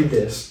 when I read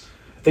this,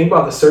 I think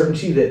about the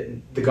certainty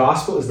that the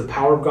gospel is the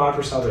power of God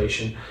for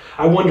salvation.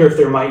 I wonder if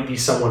there might be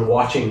someone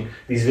watching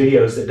these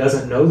videos that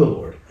doesn't know the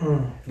Lord.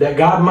 That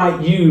God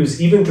might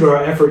use, even through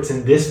our efforts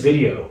in this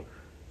video,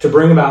 to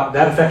bring about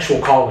that effectual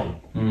calling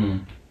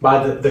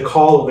by the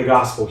call of the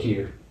gospel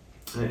here.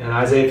 And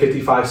Isaiah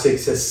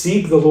 55:6 says,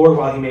 "Seek the Lord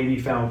while he may be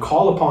found.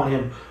 Call upon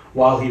him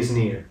while he is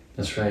near."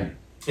 That's right.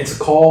 It's a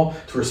call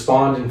to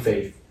respond in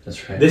faith.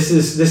 That's right. This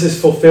is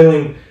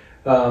fulfilling,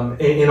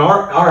 in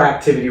our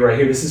activity right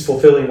here, this is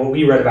fulfilling what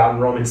we read about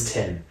in Romans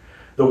 10.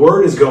 The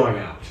word is going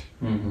out.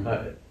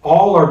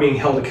 All are being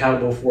held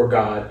accountable for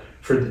God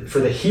for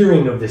the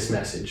hearing of this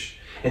message.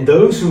 And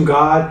those whom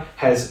God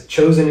has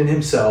chosen in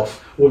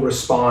himself will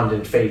respond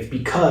in faith,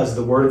 because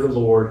the word of the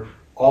Lord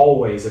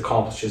always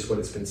accomplishes what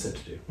it's been sent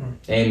to do.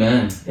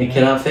 Amen. It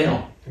cannot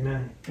fail.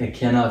 Amen. It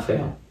cannot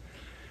fail.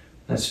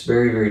 That's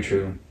very, very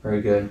true.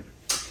 Very good.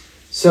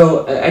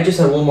 So I just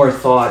had one more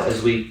thought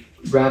as we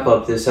wrap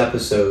up this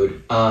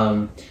episode.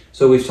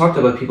 So we've talked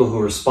about people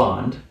who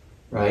respond,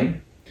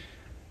 right?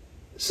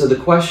 So the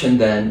question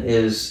then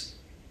is,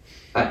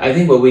 I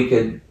think what we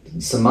could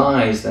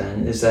surmise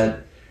then is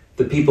that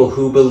the people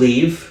who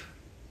believe,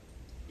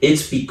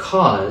 it's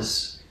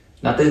because,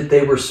 not that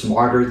they were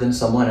smarter than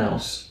someone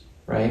else,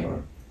 right?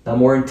 Or not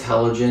more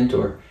intelligent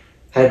or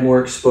had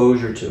more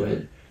exposure to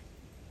it.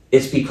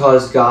 It's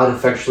because God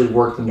effectually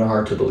worked in their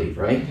heart to believe,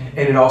 right?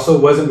 And it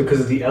also wasn't because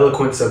of the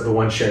eloquence of the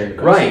one sharing the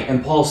gospel. Right,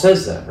 and Paul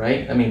says that,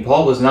 right? I mean,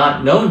 Paul was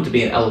not known to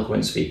be an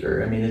eloquent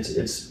speaker. I mean,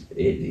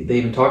 they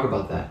even talk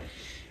about that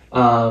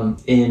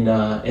in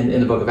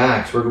the book of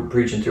Acts. We're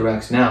preaching through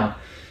Acts now.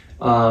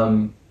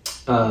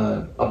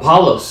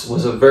 Apollos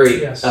was a very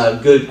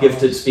good,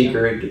 gifted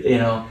speaker,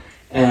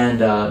 and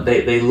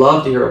they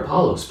loved to hear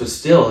Apollos, but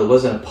still, it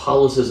wasn't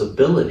Apollos'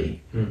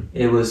 ability.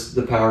 It was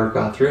the power of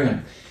God through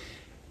him.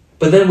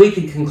 But then we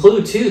can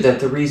conclude, too,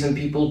 that the reason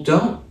people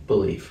don't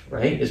believe,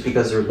 right, is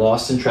because they're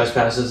lost in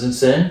trespasses and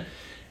sin,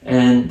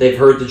 and they've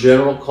heard the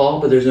general call,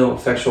 but there's no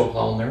effectual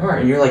call in their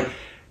heart. And you're like,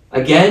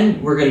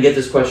 again, we're going to get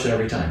this question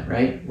every time,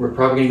 right? We're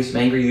probably going to get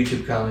some angry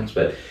YouTube comments,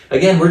 but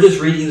again, we're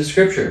just reading the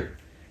scripture,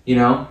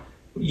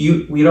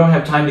 We don't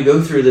have time to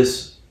go through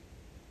this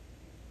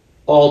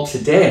all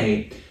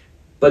today,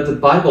 but the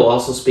Bible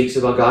also speaks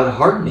about God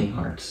hardening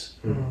hearts,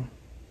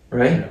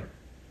 right? Yeah.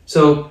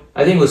 So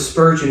I think it was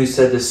Spurgeon who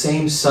said the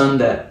same sun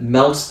that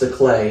melts the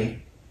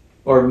clay,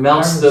 or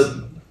melts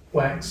the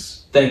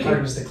wax. Thank you.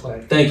 Hardens the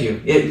clay. Thank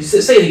you.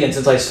 Say it again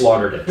since I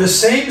slaughtered it. The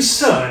same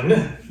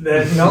sun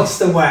that melts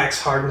the wax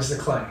hardens the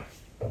clay.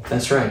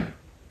 That's right.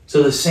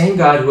 So the same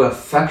God who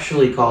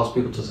effectually calls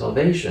people to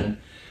salvation,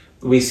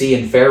 we see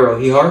in Pharaoh,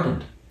 he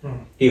hardened.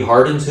 He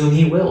hardens whom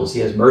he wills. He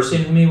has mercy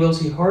on whom he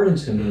wills. He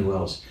hardens whom he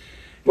wills.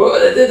 Well,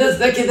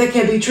 that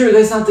can't be true.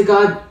 That's not the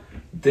God.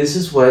 This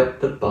is what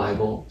the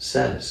Bible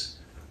says.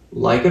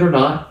 Like it or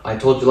not, I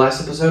told you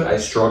last episode, I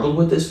struggled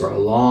with this for a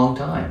long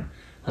time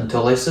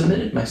until I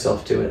submitted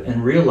myself to it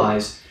and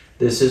realized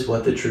this is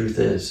what the truth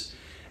is.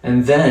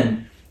 And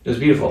then, it was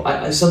beautiful.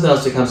 Something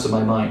else that comes to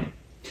my mind.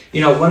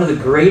 One of the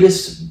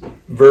greatest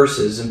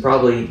verses, and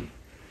probably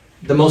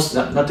the most,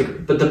 but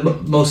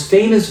the most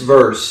famous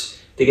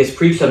verse that gets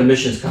preached at a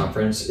missions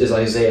conference is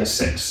Isaiah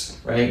 6,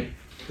 right?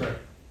 Right.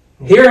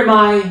 Here am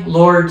I,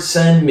 Lord,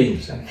 send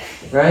me.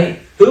 Right?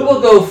 Who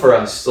will go for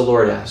us, the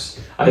Lord asks.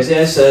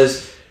 Isaiah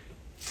says,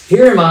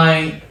 here am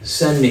I,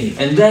 send me.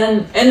 And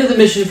then, end of the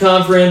mission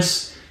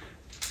conference,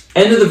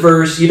 end of the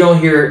verse, you don't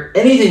hear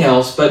anything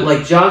else, but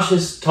like Josh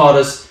has taught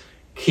us,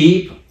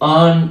 keep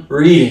on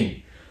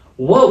reading.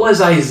 What was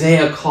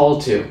Isaiah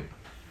called to?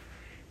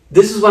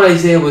 This is what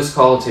Isaiah was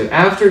called to.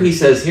 After he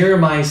says, here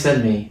am I,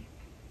 send me,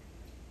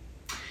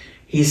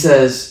 he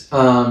says,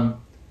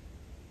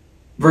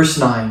 verse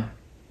 9,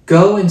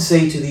 go and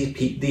say to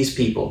these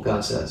people,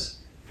 God says,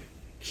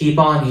 keep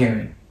on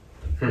hearing,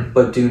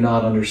 but do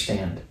not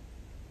understand.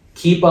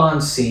 Keep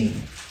on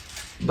seeing,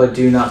 but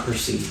do not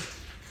perceive.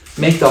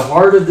 Make the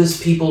heart of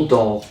this people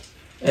dull,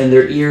 and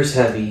their ears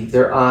heavy,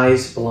 their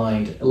eyes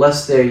blind,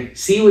 lest they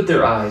see with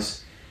their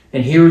eyes,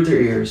 and hear with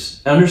their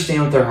ears,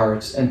 understand with their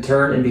hearts, and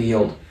turn and be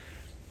healed.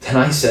 Then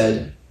I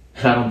said,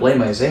 and I don't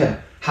blame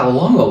Isaiah, how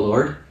long, O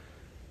Lord?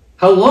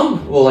 How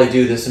long will I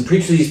do this and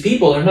preach to these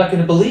people? They're not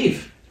going to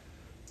believe.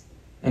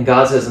 And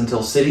God says,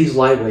 until cities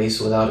lie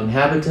waste without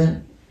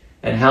inhabitant,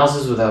 and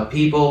houses without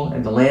people,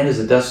 and the land is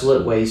a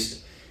desolate waste,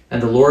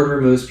 and the Lord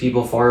removes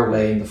people far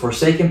away, and the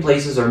forsaken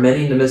places are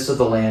many in the midst of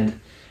the land,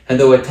 and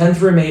though a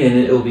tenth remain in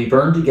it, it will be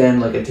burned again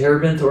like a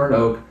terebinth or an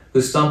oak,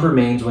 whose stump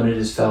remains when it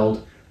is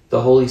felled.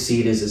 The holy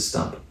seed is its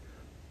stump.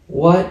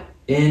 What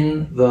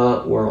in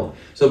the world?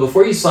 So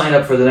before you sign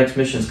up for the next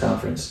missions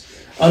conference,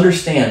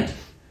 understand,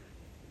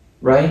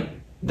 right,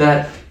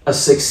 that a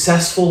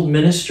successful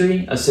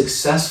ministry, a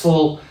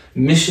successful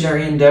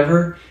missionary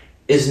endeavor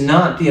is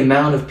not the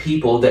amount of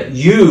people that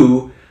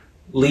you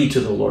lead to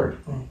the Lord.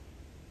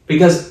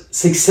 Because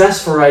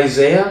success for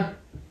Isaiah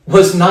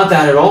was not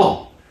that at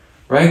all,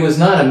 right? It was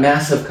not a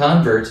massive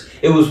converts.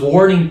 It was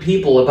warning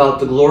people about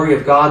the glory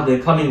of God, the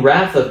coming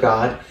wrath of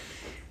God,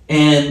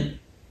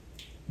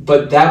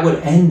 but that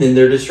would end in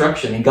their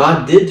destruction. And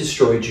God did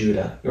destroy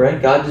Judah,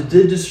 right? God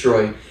did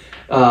destroy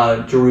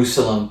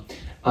Jerusalem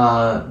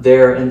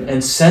there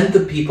and sent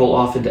the people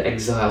off into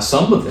exile.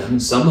 Some of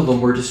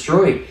them were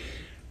destroyed.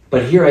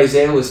 But here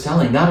Isaiah was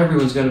telling, not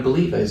everyone's going to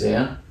believe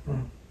Isaiah.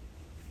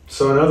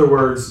 So in other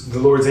words, the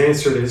Lord's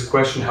answer to his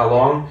question, how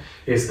long,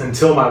 is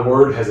until my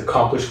word has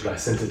accomplished what I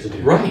sent it to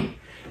do. Right.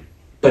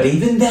 But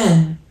even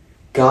then,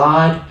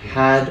 God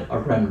had a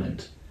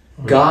remnant.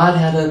 God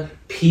had a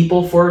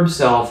people for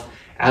himself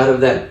out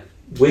of that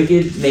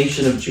wicked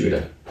nation of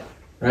Judah.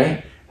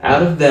 Right?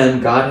 Out of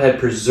them, God had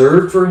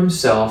preserved for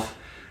himself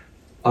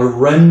a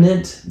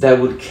remnant that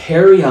would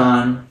carry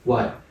on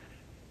what?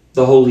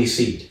 The holy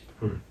seed.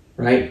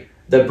 Right?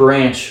 The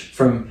branch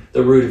from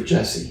the root of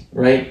Jesse,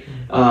 right?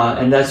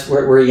 And that's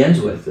where he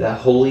ends with. That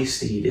holy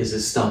seed is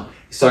his stump.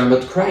 He's talking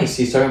about Christ.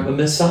 He's talking about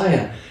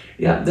Messiah.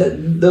 Yeah,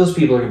 those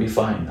people are going to be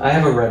fine. I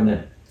have a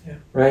remnant, Yeah.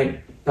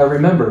 right? But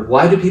remember,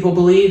 why do people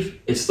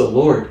believe? It's the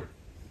Lord,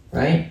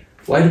 right?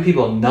 Why do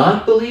people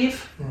not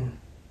believe?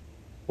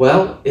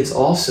 Well, it's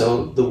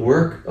also the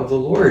work of the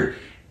Lord.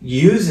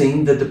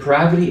 Using the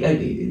depravity,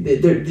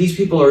 these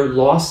people are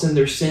lost in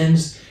their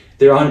sins.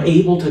 They're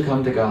unable to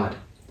come to God.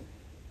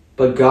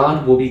 But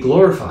God will be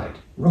glorified.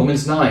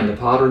 Romans 9, the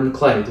potter and the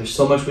clay. There's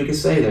so much we could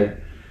say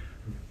there.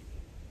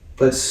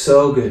 But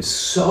so good,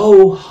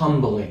 so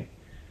humbling.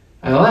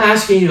 I'm not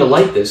asking you to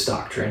like this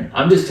doctrine.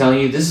 I'm just telling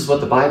you this is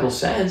what the Bible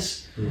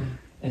says.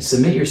 And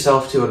submit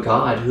yourself to a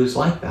God who's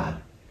like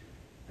that.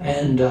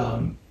 And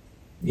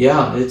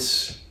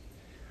it's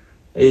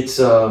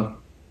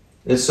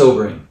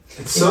sobering.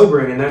 It's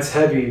sobering, and that's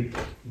heavy,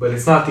 but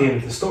it's not the end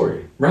of the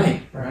story.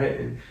 Right. Right?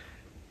 And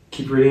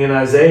keep reading in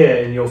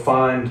Isaiah, and you'll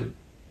find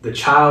the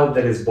child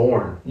that is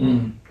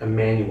born,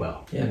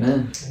 Emmanuel.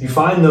 Amen. You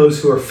find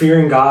those who are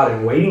fearing God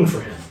and waiting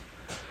for him.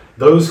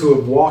 Those who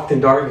have walked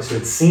in darkness, who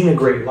had seen a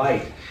great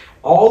light.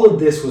 All of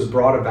this was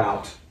brought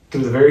about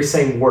through the very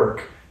same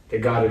work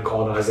that God had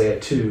called Isaiah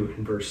to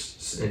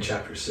in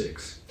chapter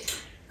 6.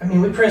 I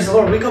mean, we praise the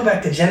Lord. We go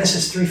back to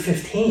Genesis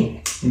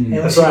 3:15. And we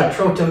That's see right. the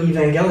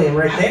proto-evangelium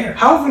right there.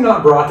 How have we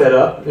not brought that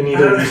up in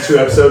either of these two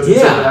episodes?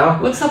 until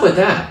now? What's up with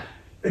that?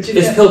 But you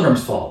It's got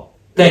Pilgrim's fault.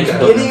 Thanks, the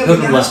Pilgrim. beginning of the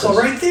Pilgrim left gospel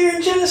us. right there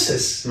in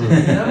Genesis. You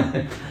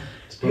know?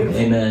 It's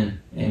beautiful.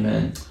 Amen.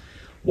 Amen.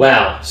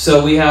 Wow.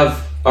 So we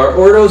have our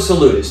Ordo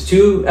Salutis,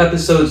 2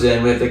 episodes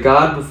in. We have the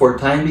God before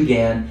time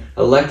began,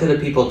 elected a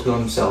people to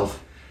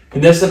himself.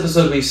 In this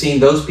episode, we've seen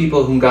those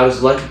people whom God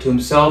has elected to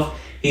himself.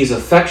 He's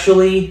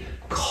effectually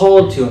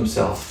called to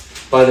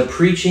himself by the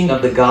preaching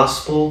of the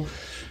gospel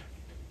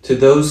to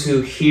those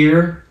who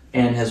hear,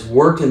 and has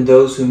worked in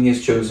those whom he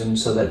has chosen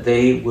so that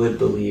they would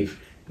believe.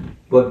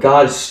 What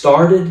God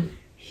started,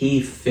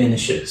 he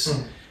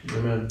finishes.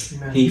 Amen.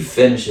 He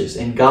finishes,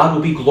 and God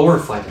will be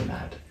glorified in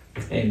that.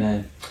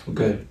 Amen.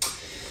 Good.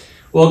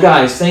 Well,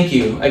 guys, thank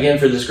you again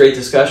for this great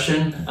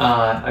discussion.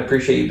 I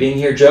appreciate you being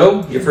here.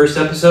 Joe, your first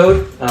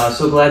episode.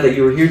 So glad that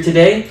you were here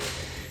today.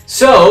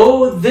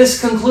 So,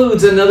 this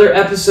concludes another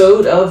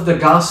episode of the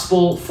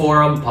Gospel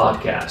Forum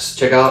podcast.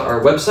 Check out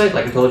our website,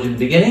 like I told you in the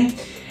beginning,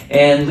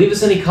 and leave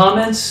us any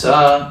comments.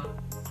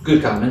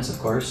 Good comments, of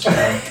course.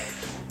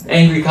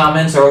 Angry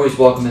comments are always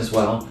welcome as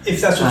well. If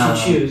that's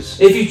what you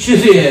choose. If you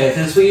choose, yeah, if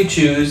that's what you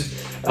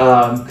choose.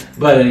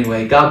 But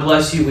anyway, God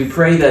bless you. We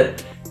pray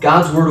that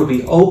God's Word will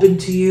be open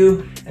to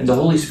you, and the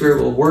Holy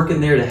Spirit will work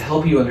in there to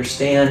help you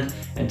understand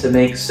and to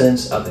make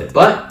sense of it.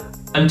 But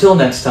until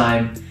next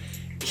time,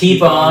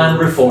 keep on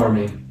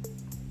reforming.